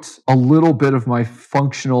wrote a little bit of my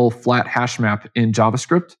functional flat hash map in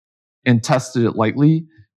JavaScript and tested it lightly.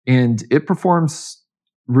 And it performs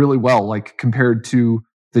really well, like compared to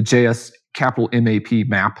the JS capital MAP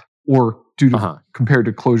map, or compared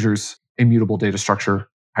to Clojure's immutable data structure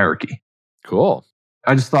hierarchy. Cool.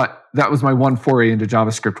 I just thought that was my one foray into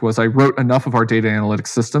JavaScript, was I wrote enough of our data analytics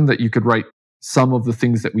system that you could write some of the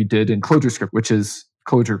things that we did in ClojureScript, which is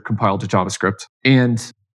Clojure compiled to JavaScript. And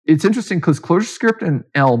it's interesting because ClojureScript and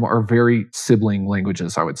Elm are very sibling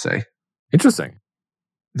languages, I would say. Interesting.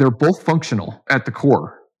 They're both functional at the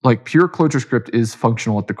core. Like pure ClojureScript is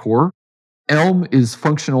functional at the core. Elm is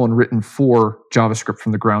functional and written for JavaScript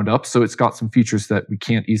from the ground up, so it's got some features that we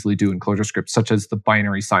can't easily do in ClojureScript, such as the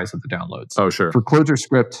binary size of the downloads. Oh, sure. For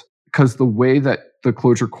ClojureScript, because the way that the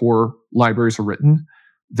Clojure core libraries are written,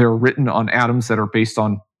 they're written on atoms that are based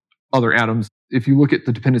on other atoms. If you look at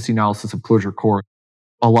the dependency analysis of Clojure core,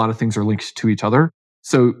 a lot of things are linked to each other.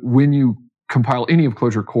 So when you compile any of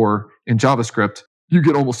Clojure core in JavaScript, you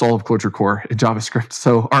get almost all of Clojure core in JavaScript.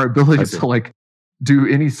 So our ability to do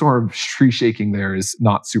any sort of tree shaking there is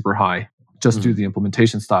not super high. Just do the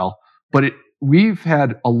implementation style. But we've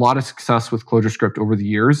had a lot of success with ClojureScript over the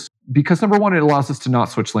years because, number one, it allows us to not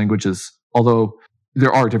switch languages, although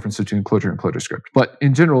there are differences between Clojure and ClojureScript. But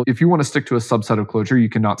in general, if you want to stick to a subset of Clojure, you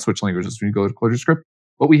cannot switch languages when you go to ClojureScript.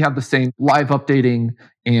 But we have the same live updating,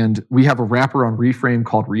 and we have a wrapper on Reframe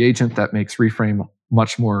called Reagent that makes Reframe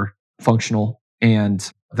much more functional. And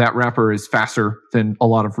that wrapper is faster than a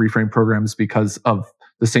lot of Reframe programs because of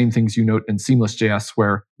the same things you note in Seamless.js,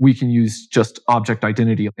 where we can use just object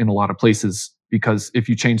identity in a lot of places, because if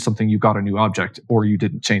you change something, you got a new object or you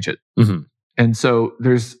didn't change it. Mm-hmm. And so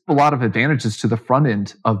there's a lot of advantages to the front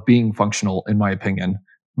end of being functional, in my opinion.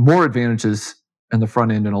 More advantages in the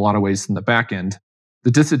front end in a lot of ways than the back end.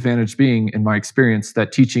 The disadvantage being, in my experience,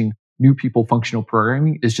 that teaching new people functional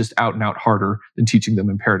programming is just out and out harder than teaching them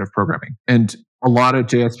imperative programming. And a lot of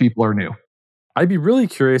JS people are new. I'd be really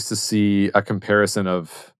curious to see a comparison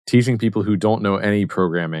of teaching people who don't know any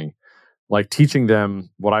programming, like teaching them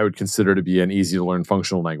what I would consider to be an easy to learn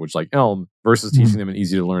functional language like Elm versus teaching them an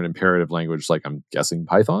easy to learn imperative language like, I'm guessing,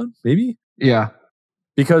 Python, maybe? Yeah.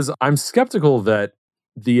 Because I'm skeptical that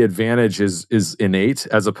the advantage is innate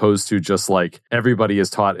as opposed to just like everybody is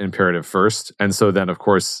taught imperative first. And so then, of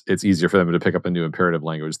course, it's easier for them to pick up a new imperative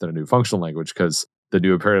language than a new functional language because the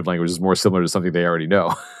new imperative language is more similar to something they already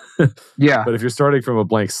know. Yeah. But if you're starting from a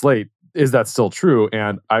blank slate, is that still true?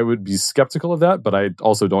 And I would be skeptical of that, but I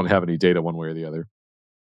also don't have any data one way or the other.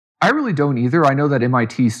 I really don't either. I know that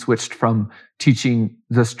MIT switched from teaching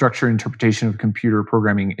the structure and interpretation of computer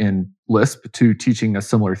programming in Lisp to teaching a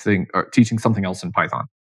similar thing, or teaching something else in Python.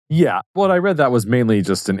 Yeah. What I read that was mainly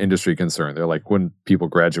just an industry concern. They're like, when people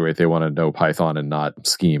graduate, they want to know Python and not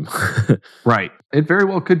Scheme. Right. It very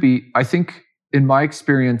well could be. I think in my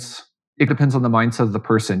experience, it depends on the mindset of the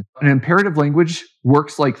person. An imperative language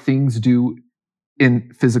works like things do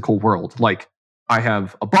in physical world. Like I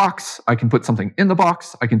have a box, I can put something in the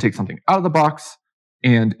box, I can take something out of the box,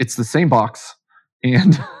 and it's the same box.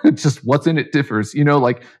 And just what's in it differs, and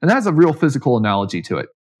that has a real physical analogy to it.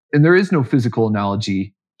 And there is no physical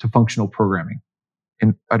analogy to functional programming.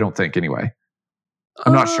 And I don't think anyway.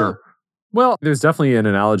 I'm not sure. Well, there's definitely an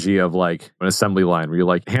analogy of like an assembly line where you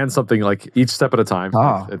like hand something like each step at a time.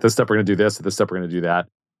 At this step, we're going to do this. At this step, we're going to do that.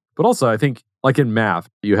 But also, I think like in math,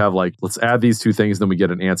 you have like, let's add these two things, then we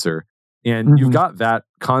get an answer. And you've got that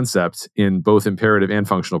concept in both imperative and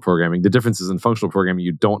functional programming. The difference is in functional programming,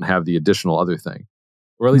 you don't have the additional other thing.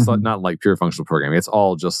 Or at least not like pure functional programming. It's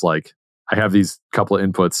all just like, I have these couple of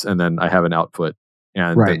inputs and then I have an output.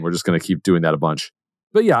 And then we're just going to keep doing that a bunch.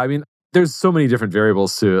 But yeah, I mean, there's so many different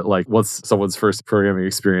variables to like what's someone's first programming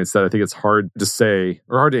experience that I think it's hard to say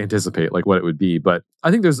or hard to anticipate like what it would be. But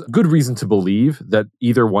I think there's good reason to believe that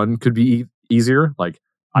either one could be easier. Like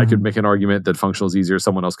I could make an argument that functional is easier.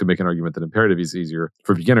 Someone else could make an argument that imperative is easier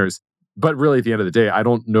for beginners. But really, at the end of the day, I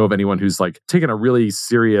don't know of anyone who's like taken a really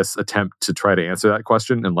serious attempt to try to answer that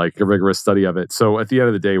question and like a rigorous study of it. So at the end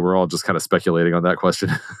of the day, we're all just kind of speculating on that question.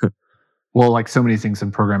 Well, like so many things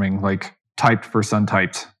in programming, like typed versus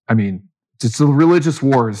untyped. I mean, just the religious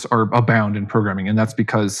wars are abound in programming. And that's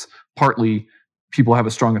because partly people have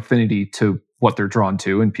a strong affinity to what they're drawn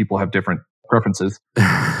to and people have different preferences.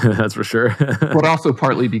 That's for sure. But also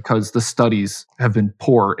partly because the studies have been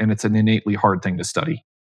poor and it's an innately hard thing to study.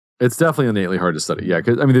 It's definitely innately hard to study. Yeah,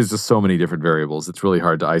 because I mean, there's just so many different variables. It's really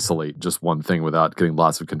hard to isolate just one thing without getting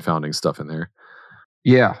lots of confounding stuff in there.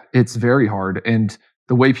 Yeah, it's very hard. And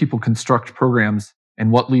the way people construct programs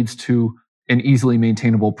and what leads to an easily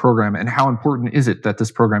maintainable program and how important is it that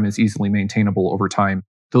this program is easily maintainable over time?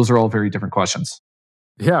 Those are all very different questions.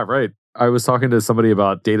 Yeah, right. I was talking to somebody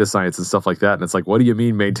about data science and stuff like that. And it's like, what do you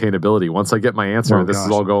mean maintainability? Once I get my answer,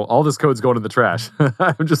 all this code's going in the trash.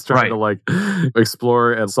 I'm just trying to like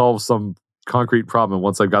explore and solve some concrete problem. And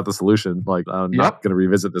once I've got the solution, like I'm not going to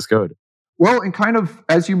revisit this code. Well, and kind of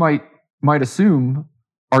as you might assume,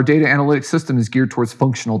 our data analytics system is geared towards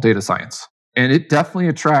functional data science. And it definitely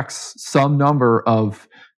attracts some number of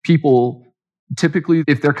people. Typically,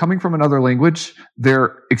 if they're coming from another language,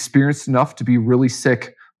 they're experienced enough to be really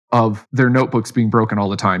sick of their notebooks being broken all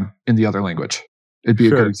the time in the other language. It'd be a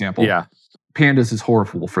good example. Yeah. Pandas is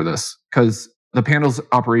horrible for this because the Pandas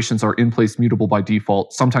operations are in place mutable by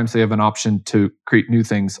default. Sometimes they have an option to create new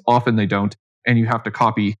things. Often they don't. And you have to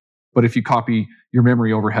copy. But if you copy, your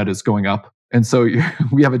memory overhead is going up. And so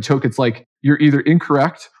we have a joke. It's like you're either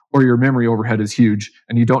incorrect or your memory overhead is huge.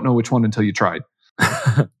 And you don't know which one until you tried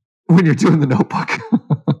when you're doing the notebook.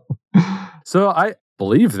 So I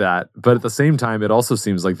believe that, but at the same time, it also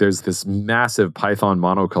seems like there's this massive Python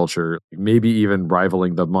monoculture, maybe even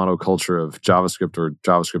rivaling the monoculture of JavaScript or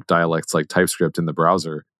JavaScript dialects like TypeScript in the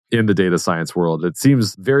browser in the data science world. It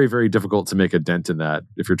seems very, very difficult to make a dent in that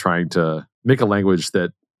if you're trying to make a language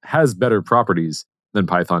that has better properties than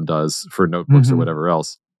Python does for notebooks or whatever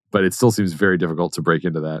else. But it still seems very difficult to break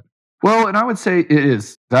into that. Well, and I would say it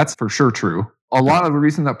is. That's for sure true. A lot of the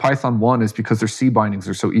reason that Python won is because their C bindings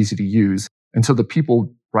are so easy to use. And so the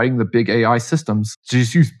people writing the big AI systems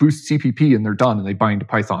just use Boost CPP and they're done and they bind to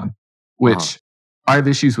Python, which I have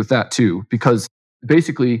issues with that too, because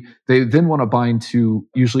basically they then want to bind to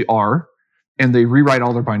usually R and they rewrite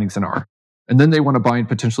all their bindings in R. And then they want to bind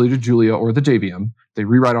potentially to Julia or the JVM. They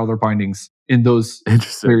rewrite all their bindings in those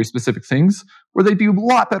very specific things, where they'd be a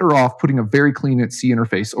lot better off putting a very clean C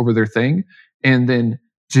interface over their thing and then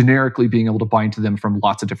generically being able to bind to them from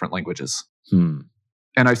lots of different languages.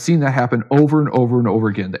 And I've seen that happen over and over and over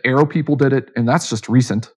again. The Arrow people did it, and that's just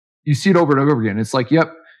recent. You see it over and over again. It's like,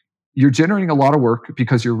 yep, you're generating a lot of work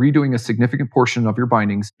because you're redoing a significant portion of your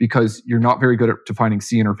bindings because you're not very good at defining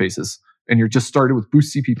C interfaces. And you're just started with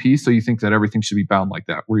Boost CPP, so you think that everything should be bound like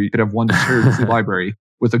that, where you could have one shared C library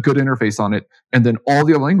with a good interface on it, and then all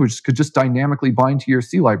the other languages could just dynamically bind to your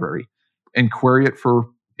C library and query it for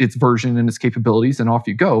its version and its capabilities, and off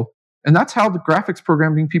you go. And that's how the graphics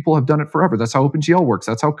programming people have done it forever. That's how OpenGL works.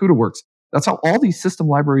 That's how CUDA works. That's how all these system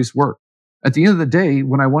libraries work. At the end of the day,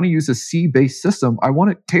 when I want to use a C-based system, I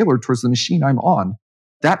want it tailored towards the machine I'm on.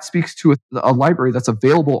 That speaks to a library that's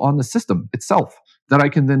available on the system itself that I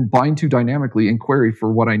can then bind to dynamically and query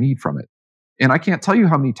for what I need from it. And I can't tell you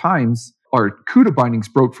how many times our CUDA bindings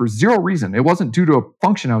broke for zero reason. It wasn't due to a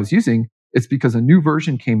function I was using. It's because a new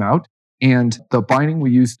version came out and the binding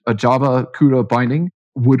we used, a Java CUDA binding,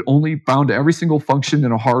 would only bound to every single function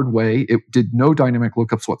in a hard way. It did no dynamic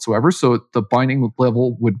lookups whatsoever. So the binding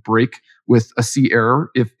level would break with a C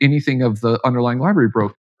error if anything of the underlying library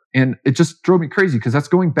broke. And it just drove me crazy because that's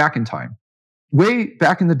going back in time. Way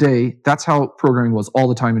back in the day, that's how programming was all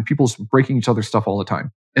the time, and people just breaking each other's stuff all the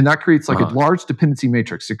time. And that creates like a large dependency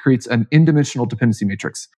matrix. It creates an n-dimensional dependency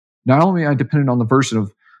matrix. Not only am I dependent on the version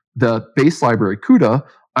of the base library CUDA,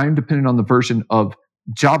 I'm dependent on the version of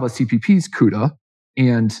Java CPP's CUDA,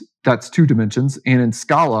 and that's 2 dimensions. And in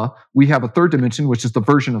Scala, we have a 3rd dimension, which is the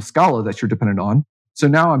version of Scala that you're dependent on. So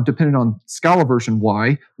now I'm dependent on Scala version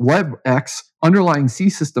Y, WebX, underlying C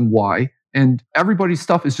system Y, and everybody's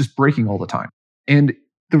stuff is just breaking all the time. And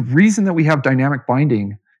the reason that we have dynamic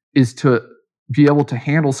binding is to be able to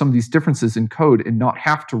handle some of these differences in code and not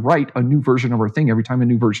have to write a new version of our thing every time a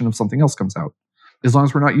new version of something else comes out, as long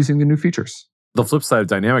as we're not using the new features. The flip side of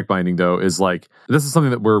dynamic binding, though, is like, this is something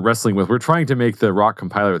that we're wrestling with. We're trying to make the Rock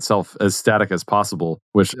compiler itself as static as possible,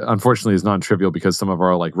 which unfortunately is non-trivial because some of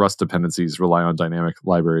our like Rust dependencies rely on dynamic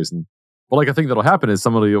libraries. And well, like a thing that'll happen is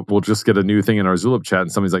somebody will just get a new thing in our Zulip chat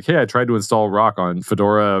and somebody's like, hey, I tried to install Rock on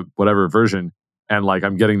Fedora, whatever version. And like,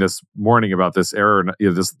 I'm getting this warning about this error,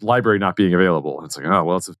 this library not being available. And it's like, oh,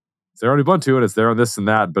 well, it's there on Ubuntu and it's there on this and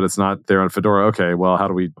that, but it's not there on Fedora. Okay, well, how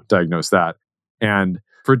do we diagnose that? And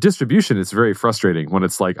for distribution, it's very frustrating when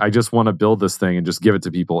it's like, I just want to build this thing and just give it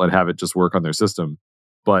to people and have it just work on their system.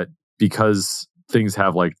 But because things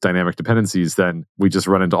have like dynamic dependencies, then we just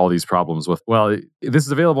run into all these problems with, well, this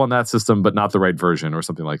is available on that system, but not the right version or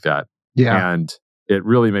something like that. Yeah. And it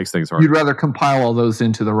really makes things hard. You'd rather compile all those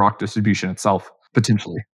into the Rock distribution itself,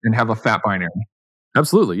 potentially, and have a fat binary.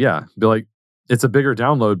 Absolutely, yeah. Be like, it's a bigger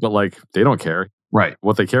download, but like, they don't care. Right.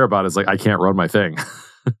 What they care about is like, I can't run my thing.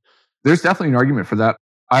 There's definitely an argument for that.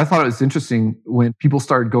 I thought it was interesting when people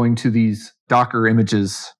started going to these Docker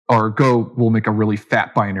images, or Go will make a really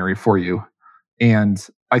fat binary for you. And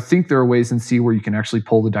I think there are ways in C where you can actually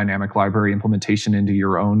pull the dynamic library implementation into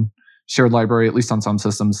your own shared library, at least on some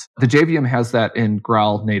systems. The JVM has that in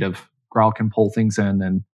Growl native. Growl can pull things in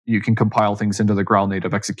and you can compile things into the Growl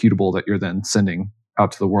native executable that you're then sending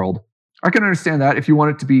out to the world. I can understand that if you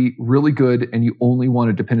want it to be really good and you only want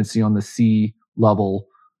a dependency on the C level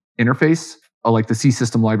interface, like the C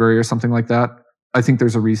system library or something like that, I think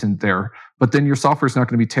there's a reason there. But then your software is not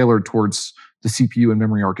going to be tailored towards the CPU and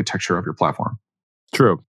memory architecture of your platform.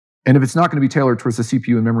 True. And if it's not going to be tailored towards the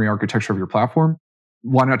CPU and memory architecture of your platform,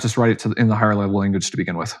 why not just write it in the higher level language to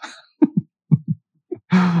begin with?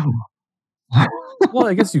 Well,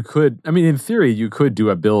 I guess you could. I mean, in theory, you could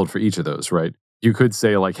do a build for each of those, right? You could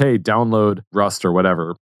say like, hey, download Rust or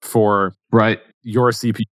whatever for your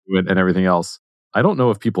CPU and everything else. I don't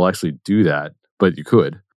know if people actually do that, but you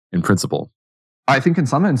could in principle. I think in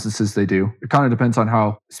some instances they do. It kind of depends on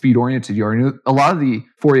how speed-oriented you are. A lot of the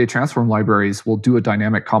Fourier transform libraries will do a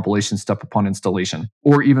dynamic compilation step upon installation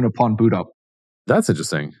or even upon boot up. That's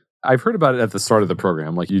interesting. I've heard about it at the start of the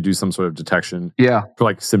program. Like you do some sort of detection for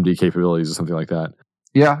like SIMD capabilities or something like that.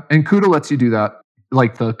 Yeah, and CUDA lets you do that.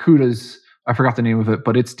 Like the CUDA's, I forgot the name of it,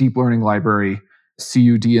 but it's deep learning library,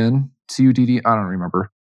 CUDD, I don't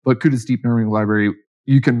remember. But CUDA's deep learning library,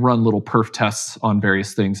 you can run little perf tests on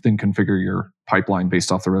various things, then configure your pipeline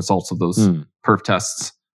based off the results of those perf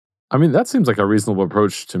tests. I mean, that seems like a reasonable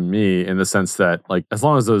approach to me in the sense that, like, as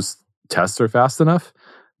long as those tests are fast enough,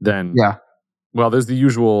 then well, there's the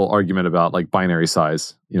usual argument about like binary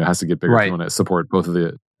size. You know, it has to get bigger if you want to support both of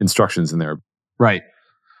the instructions in there. Right.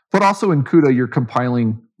 But also in CUDA, you're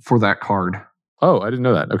compiling for that card. Oh, I didn't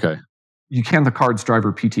know that. Okay. You can the card's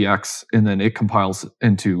driver PTX, and then it compiles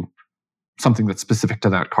into something that's specific to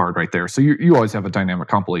that card right there. So you always have a dynamic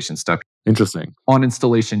compilation step. Interesting. On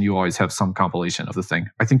installation, you always have some compilation of the thing.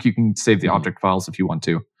 I think you can save the object files if you want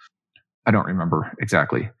to. I don't remember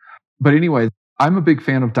exactly. But anyway, I'm a big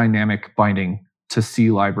fan of dynamic binding to C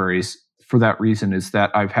libraries. For that reason is that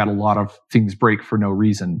I've had a lot of things break for no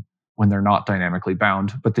reason when they're not dynamically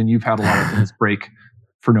bound, but then you've had a lot of things break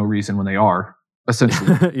for no reason when they are,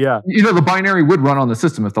 essentially. Yeah. The binary would run on the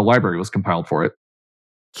system if the library was compiled for it.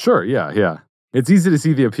 Sure, yeah. It's easy to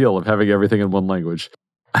see the appeal of having everything in one language.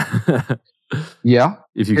 Yeah.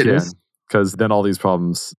 If you can, because then all these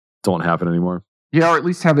problems don't happen anymore. Yeah, or at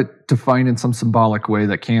least have it defined in some symbolic way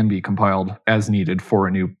that can be compiled as needed for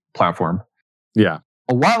a new platform. Yeah.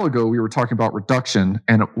 A while ago, we were talking about reduction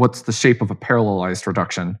and what's the shape of a parallelized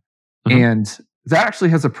reduction. Mm-hmm. And that actually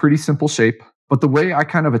has a pretty simple shape. But the way I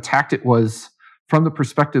kind of attacked it was from the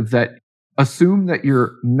perspective that assume that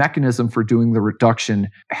your mechanism for doing the reduction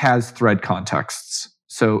has thread contexts.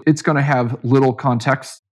 So it's going to have little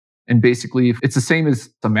context. And basically, it's the same as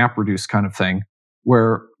the map reduce kind of thing,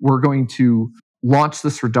 where we're going to launch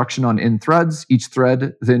this reduction on in threads. Each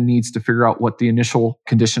thread then needs to figure out what the initial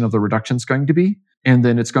condition of the reduction is going to be. And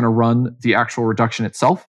then it's going to run the actual reduction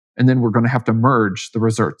itself. And then we're going to have to merge the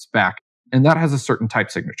results back. And that has a certain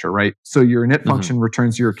type signature, right? So your init function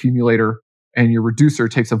returns your accumulator, and your reducer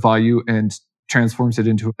takes a value and transforms it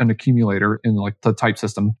into an accumulator in like the type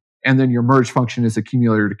system. And then your merge function is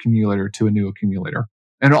accumulator to accumulator to a new accumulator.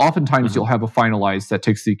 And oftentimes you'll have a finalize that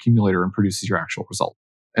takes the accumulator and produces your actual result.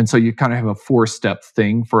 And so you kind of have a 4-step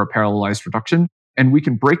thing for a parallelized reduction. And we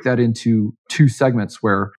can break that into 2 segments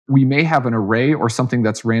where we may have an array or something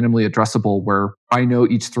that's randomly addressable where I know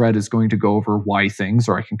each thread is going to go over Y things,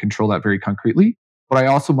 or I can control that very concretely. But I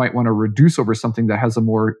also might want to reduce over something that has a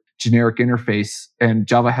more generic interface, and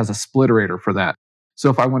Java has a splitterator for that. So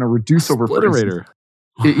if I want to reduce over, for instance,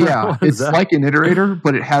 it's like an iterator,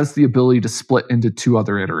 but it has the ability to split into 2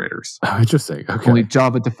 other iterators. Oh, interesting. Okay. Only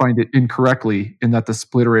Java defined it incorrectly in that the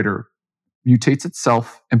splitterator mutates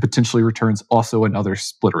itself and potentially returns also another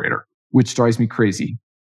splitterator, which drives me crazy.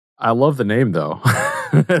 I love the name, though.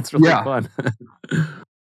 It's really fun.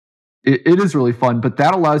 It is really fun, but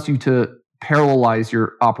that allows you to parallelize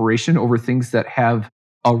your operation over things that have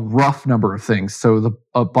a rough number of things. So the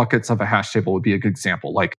buckets of a hash table would be a good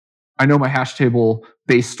example. Like, I know my hash table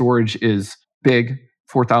base storage is big,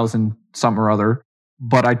 4,000 some or other,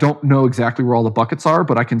 but I don't know exactly where all the buckets are,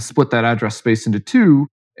 but I can split that address space into 2,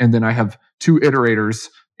 and then I have 2 iterators,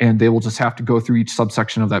 and they will just have to go through each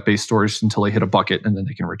subsection of that base storage until they hit a bucket, and then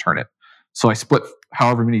they can return it. So I split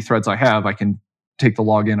however many threads I have, I can take the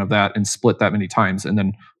login of that and split that many times, and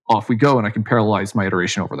then off we go, and I can parallelize my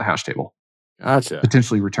iteration over the hash table. Gotcha.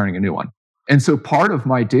 Potentially returning a new one. And so part of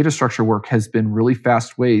my data structure work has been really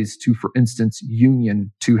fast ways to, for instance,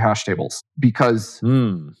 union 2 hash tables. Because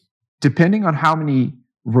depending on how many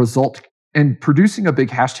result, and producing a big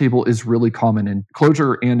hash table is really common in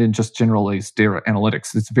Clojure and in just generalized data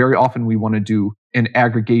analytics. It's very often we want to do an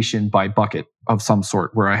aggregation by bucket of some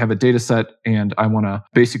sort, where I have a data set and I want to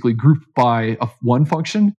basically group by one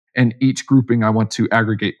function, and each grouping I want to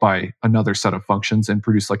aggregate by another set of functions and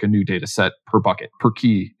produce like a new data set per bucket, per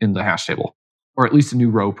key in the hash table, or at least a new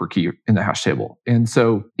row per key in the hash table. And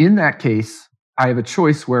so in that case, I have a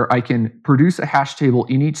choice where I can produce a hash table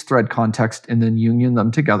in each thread context and then union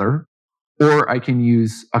them together, or I can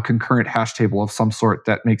use a concurrent hash table of some sort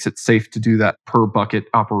that makes it safe to do that per bucket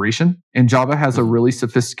operation. And Java has a really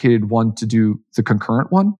sophisticated one to do the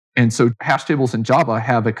concurrent one. And so hash tables in Java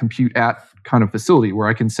have a compute at kind of facility where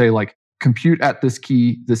I can say like, compute at this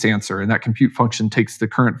key, this answer. And that compute function takes the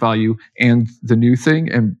current value and the new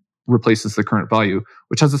thing and replaces the current value,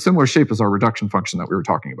 which has a similar shape as our reduction function that we were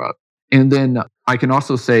talking about. And then I can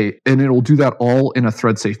also say, and it'll do that all in a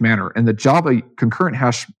thread safe manner. And the Java concurrent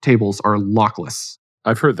hash tables are lockless.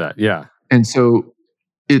 I've heard that, yeah. And so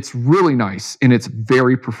it's really nice and it's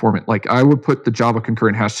very performant. Like, I would put the Java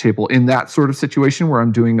concurrent hash table in that sort of situation where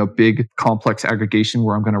I'm doing a big complex aggregation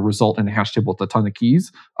where I'm going to result in a hash table with a ton of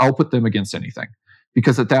keys. I'll put them against anything,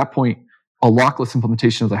 because at that point, a lockless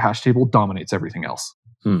implementation of the hash table dominates everything else.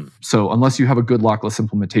 So unless you have a good lockless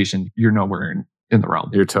implementation, you're nowhere in the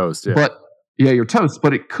realm. You're toast, yeah. But you're toast.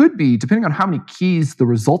 But it could be, depending on how many keys the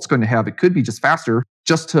result's going to have, it could be just faster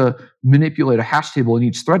just to manipulate a hash table in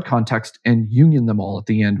each thread context and union them all at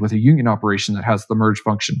the end with a union operation that has the merge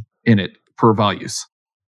function in it per values.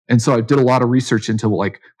 And so I did a lot of research into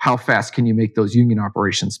like, how fast can you make those union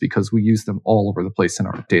operations, because we use them all over the place in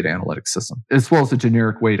our data analytics system, as well as a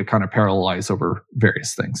generic way to kind of parallelize over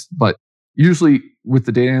various things. But usually with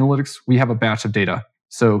the data analytics, we have a batch of data.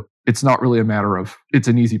 So it's not really a matter of, it's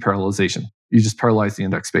an easy parallelization. You just parallelize the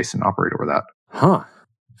index space and operate over that. Huh.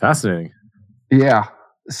 Fascinating. Yeah.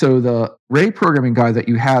 So the Ray programming guy that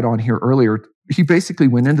you had on here earlier, he basically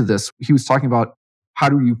went into this. He was talking about how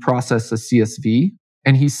do you process a CSV?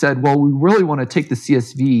 And he said, well, we really want to take the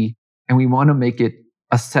CSV and we want to make it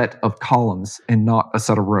a set of columns and not a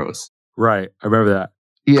set of rows. Right. I remember that.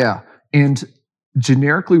 Yeah. And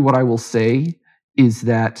generically, what I will say is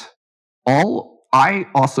that I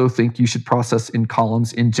also think you should process in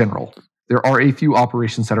columns in general. There are a few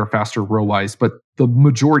operations that are faster row-wise, but the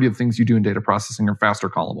majority of things you do in data processing are faster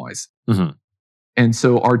column-wise. Mm-hmm. And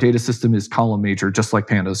so our data system is column major, just like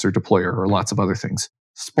Pandas or Deployer or lots of other things.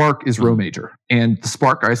 Spark is row major. And the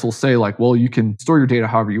Spark guys will say like, well, you can store your data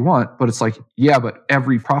however you want, but it's like, yeah, but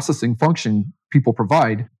every processing function people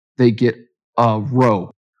provide, they get a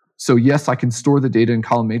row. So yes, I can store the data in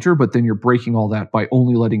column major, but then you're breaking all that by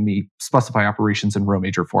only letting me specify operations in row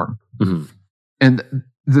major form. Mm-hmm. And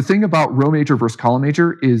the thing about row major versus column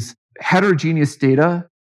major is heterogeneous data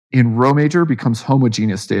in row major becomes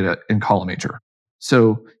homogeneous data in column major.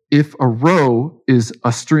 So if a row is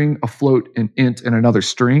a string, a float, an int, and another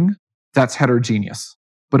string, that's heterogeneous.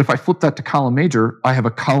 But if I flip that to column major, I have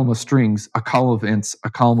a column of strings, a column of ints,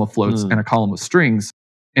 a column of floats, and a column of strings.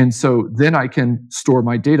 And so then I can store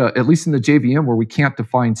my data, at least in the JVM where we can't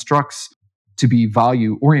define structs to be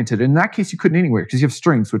value oriented. In that case, you couldn't anywhere because you have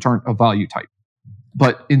strings, which aren't a value type.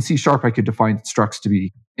 But in C#, I could define structs to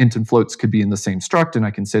be int and floats could be in the same struct. And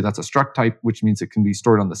I can say that's a struct type, which means it can be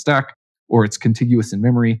stored on the stack or it's contiguous in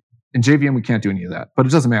memory. In JVM, we can't do any of that. But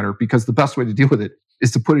it doesn't matter because the best way to deal with it is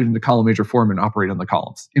to put it into column major form and operate on the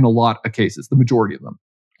columns in a lot of cases, the majority of them.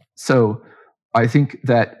 So I think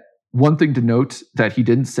that one thing to note that he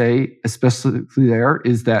didn't say, especially there,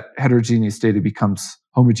 is that heterogeneous data becomes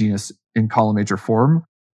homogeneous in column major form,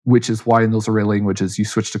 which is why in those array languages you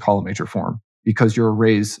switch to column major form because your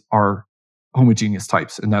arrays are homogeneous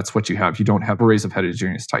types, and that's what you have. You don't have arrays of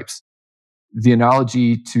heterogeneous types. The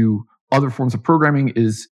analogy to other forms of programming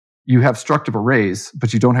is you have structive arrays,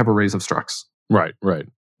 but you don't have arrays of structs. Right, right.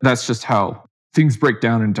 That's just how things break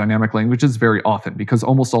down in dynamic languages very often, because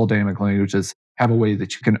almost all dynamic languages have a way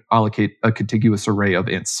that you can allocate a contiguous array of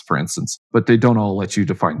ints, for instance, but they don't all let you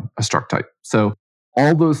define a struct type. So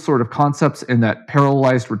all those sort of concepts and that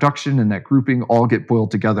parallelized reduction and that grouping all get boiled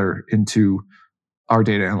together into our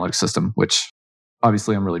data analytics system, which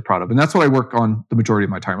obviously I'm really proud of. And that's what I work on the majority of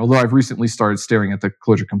my time, although I've recently started staring at the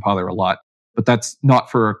Clojure compiler a lot, but that's not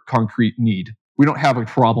for a concrete need. We don't have a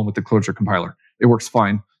problem with the Clojure compiler. It works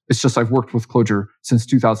fine. It's just I've worked with Clojure since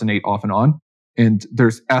 2008 off and on. And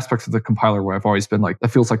there's aspects of the compiler where I've always been like, that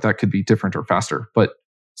feels like that could be different or faster. But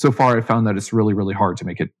so far, I found that it's really, really hard to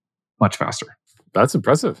make it much faster. That's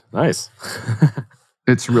impressive. Nice.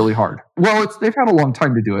 It's really hard. Well, they've had a long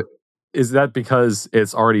time to do it. Is that because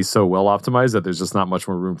it's already so well optimized that there's just not much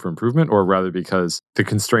more room for improvement, or rather because the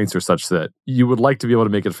constraints are such that you would like to be able to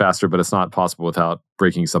make it faster, but it's not possible without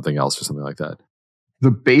breaking something else or something like that?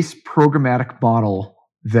 The base programmatic model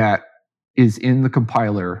that is in the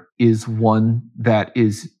compiler is one that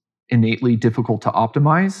is innately difficult to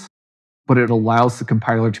optimize, but it allows the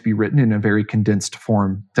compiler to be written in a very condensed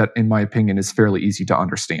form that, in my opinion, is fairly easy to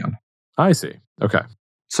understand. I see. Okay.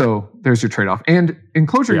 So there's your trade-off. And in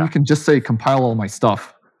Clojure, you can just say compile all my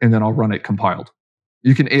stuff, and then I'll run it compiled.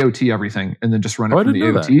 You can AOT everything and then just run it from the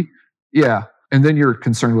AOT. Yeah. And then you're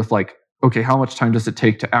concerned with like, okay, how much time does it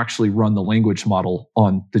take to actually run the language model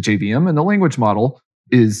on the JVM? And the language model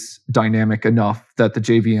is dynamic enough that the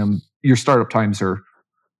JVM, your startup times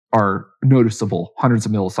are noticeable, hundreds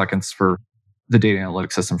of milliseconds for the data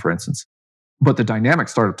analytics system, for instance. But the dynamic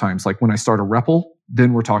startup times, like when I start a REPL,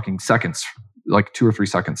 then we're talking seconds, like 2 or 3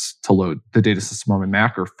 seconds to load the data system on my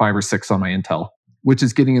Mac, or 5 or 6 on my Intel, which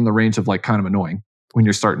is getting in the range of like kind of annoying when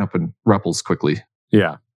you're starting up in REPLs quickly.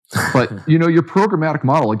 Yeah. But your programmatic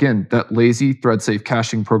model, again, that lazy thread safe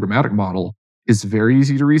caching programmatic model is very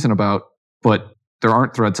easy to reason about, but there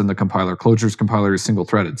aren't threads in the compiler. Clojure's compiler is single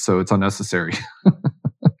threaded, so it's unnecessary.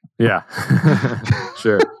 Yeah.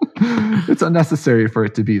 Sure. It's unnecessary for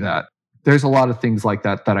it to be that. There's a lot of things like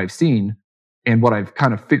that I've seen. And what I've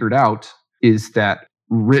kind of figured out is that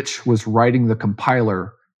Rich was writing the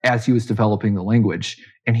compiler as he was developing the language.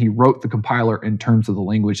 And he wrote the compiler in terms of the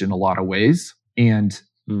language in a lot of ways. And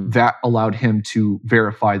that allowed him to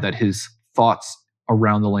verify that his thoughts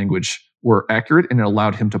around the language were accurate. And it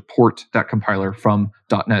allowed him to port that compiler from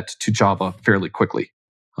 .NET to Java fairly quickly.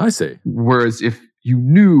 I see. Whereas if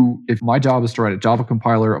my job is to write a Java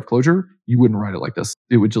compiler of Clojure, you wouldn't write it like this.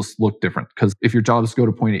 It would just look different. Because if your job is to go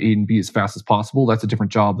to point A and B as fast as possible, that's a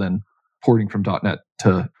different job than porting from .NET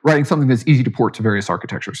to writing something that's easy to port to various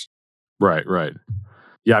architectures. Right, right.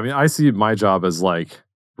 Yeah, I mean, I see my job as like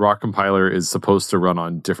Rock compiler is supposed to run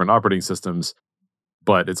on different operating systems,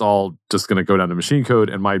 but it's all just going to go down to machine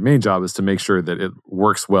code. And my main job is to make sure that it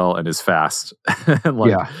works well and is fast. And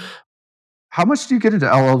How much do you get into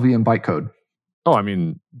LLVM bytecode? Oh, I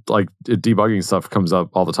mean, like debugging stuff comes up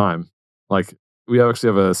all the time. Like we actually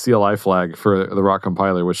have a CLI flag for the rock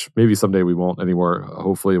compiler, which maybe someday we won't anymore.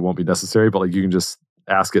 Hopefully it won't be necessary, but like you can just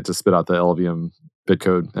ask it to spit out the LLVM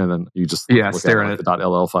bitcode and then you just look stare at at the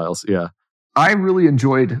 .ll files. Yeah. I really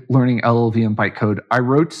enjoyed learning LLVM bytecode. I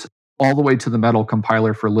wrote all the way to the metal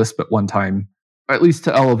compiler for Lisp at one time, or at least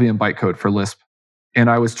to LLVM bytecode for Lisp. And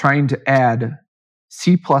I was trying to add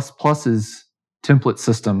C++'s template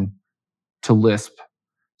system to Lisp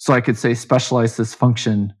so I could say specialize this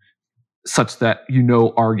function such that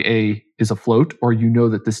arg-a is a float, or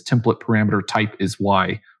that this template parameter type is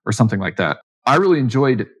y, or something like that. I really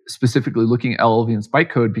enjoyed specifically looking at LLVM's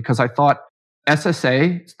bytecode because I thought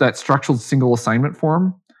SSA, that structured single assignment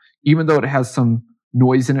form, even though it has some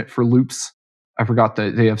noise in it for loops, I forgot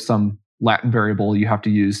that they have some Latin variable you have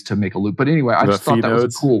to use to make a loop. But anyway, I just thought that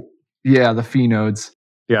was cool. Yeah, the phi nodes.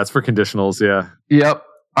 Yeah, it's for conditionals. Yeah. Yep.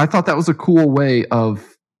 I thought that was a cool way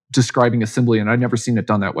of describing assembly, and I'd never seen it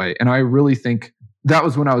done that way. And I really think that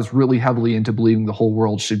was when I was really heavily into believing the whole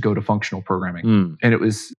world should go to functional programming. And it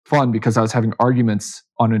was fun because I was having arguments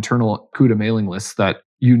on internal CUDA mailing lists that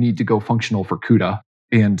you need to go functional for CUDA.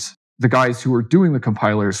 And the guys who were doing the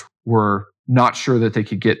compilers were not sure that they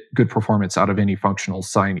could get good performance out of any functional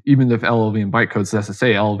sign. Even if LLVM bytecode's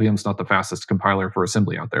SSA, LLVM's not the fastest compiler for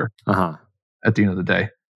assembly out there at the end of the day.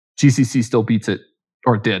 GCC still beats it,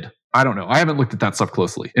 or did. I don't know. I haven't looked at that stuff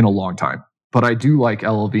closely in a long time. But I do like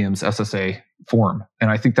LLVM's SSA form.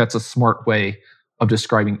 And I think that's a smart way of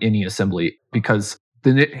describing any assembly because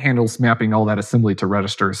then it handles mapping all that assembly to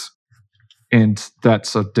registers. And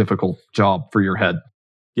that's a difficult job for your head.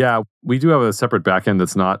 Yeah, we do have a separate backend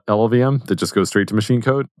that's not LLVM that just goes straight to machine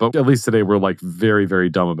code. But at least today we're like very, very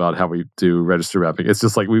dumb about how we do register mapping. It's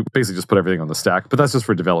just like we basically just put everything on the stack. But that's just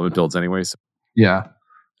for development builds anyways. Yeah.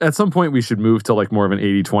 At some point, we should move to like more of an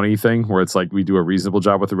 80-20 thing where it's like we do a reasonable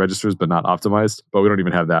job with the registers, but not optimized. But we don't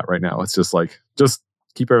even have that right now. It's just like, just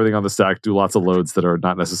keep everything on the stack, do lots of loads that are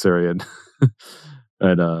not necessary. And,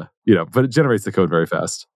 but it generates the code very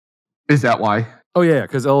fast. Is that why? Oh, yeah,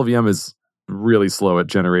 because LLVM is really slow at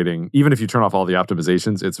generating. Even if you turn off all the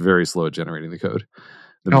optimizations, it's very slow at generating the code.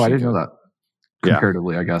 I didn't know that.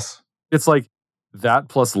 Comparatively, I guess. It's like that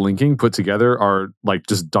plus linking put together are like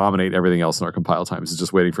just dominate everything else in our compile times. It's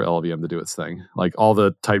just waiting for LLVM to do its thing. Like all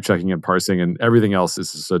the type checking and parsing and everything else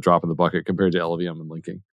is just a drop in the bucket compared to LLVM and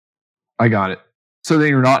linking. I got it. So then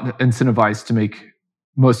you're not incentivized to make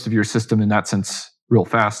most of your system in that sense real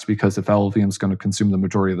fast because if LLVM is going to consume the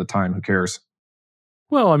majority of the time, who cares?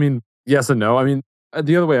 Well, I mean, yes and no. I mean,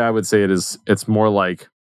 the other way I would say it is it's more like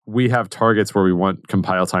we have targets where we want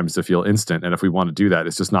compile times to feel instant. And if we want to do that,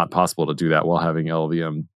 it's just not possible to do that while having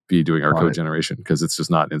LLVM be doing our code generation because it's just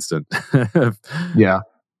not instant. Yeah.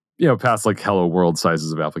 Past like hello world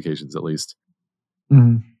sizes of applications at least.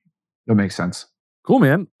 Mm-hmm. That makes sense. Cool,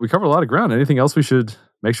 man. We covered a lot of ground. Anything else we should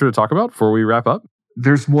make sure to talk about before we wrap up?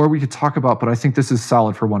 There's more we could talk about, but I think this is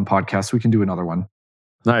solid for one podcast. We can do another one.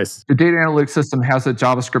 Nice. The data analytics system has a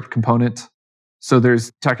JavaScript component. So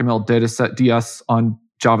there's TechML dataset DS on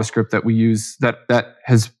JavaScript that we use that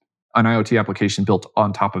has an IoT application built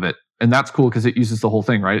on top of it. And that's cool because it uses the whole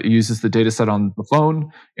thing, right? It uses the dataset on the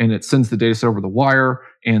phone and it sends the dataset over the wire.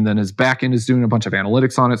 And then his backend is doing a bunch of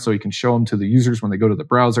analytics on it so he can show them to the users when they go to the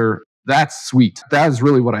browser. That's sweet. That is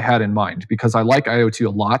really what I had in mind because I like IoT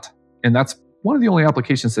a lot. And that's one of the only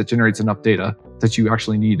applications that generates enough data that you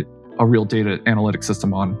actually need a real data analytics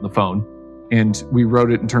system on the phone. And we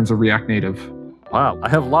wrote it in terms of React Native. Wow. I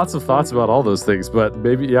have lots of thoughts about all those things, but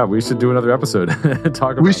maybe, we should do another episode.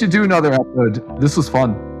 We should do another episode. This was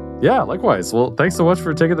fun. Yeah, likewise. Well, thanks so much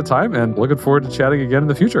for taking the time and looking forward to chatting again in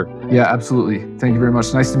the future. Yeah, absolutely. Thank you very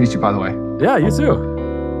much. Nice to meet you, by the way. Yeah, you too.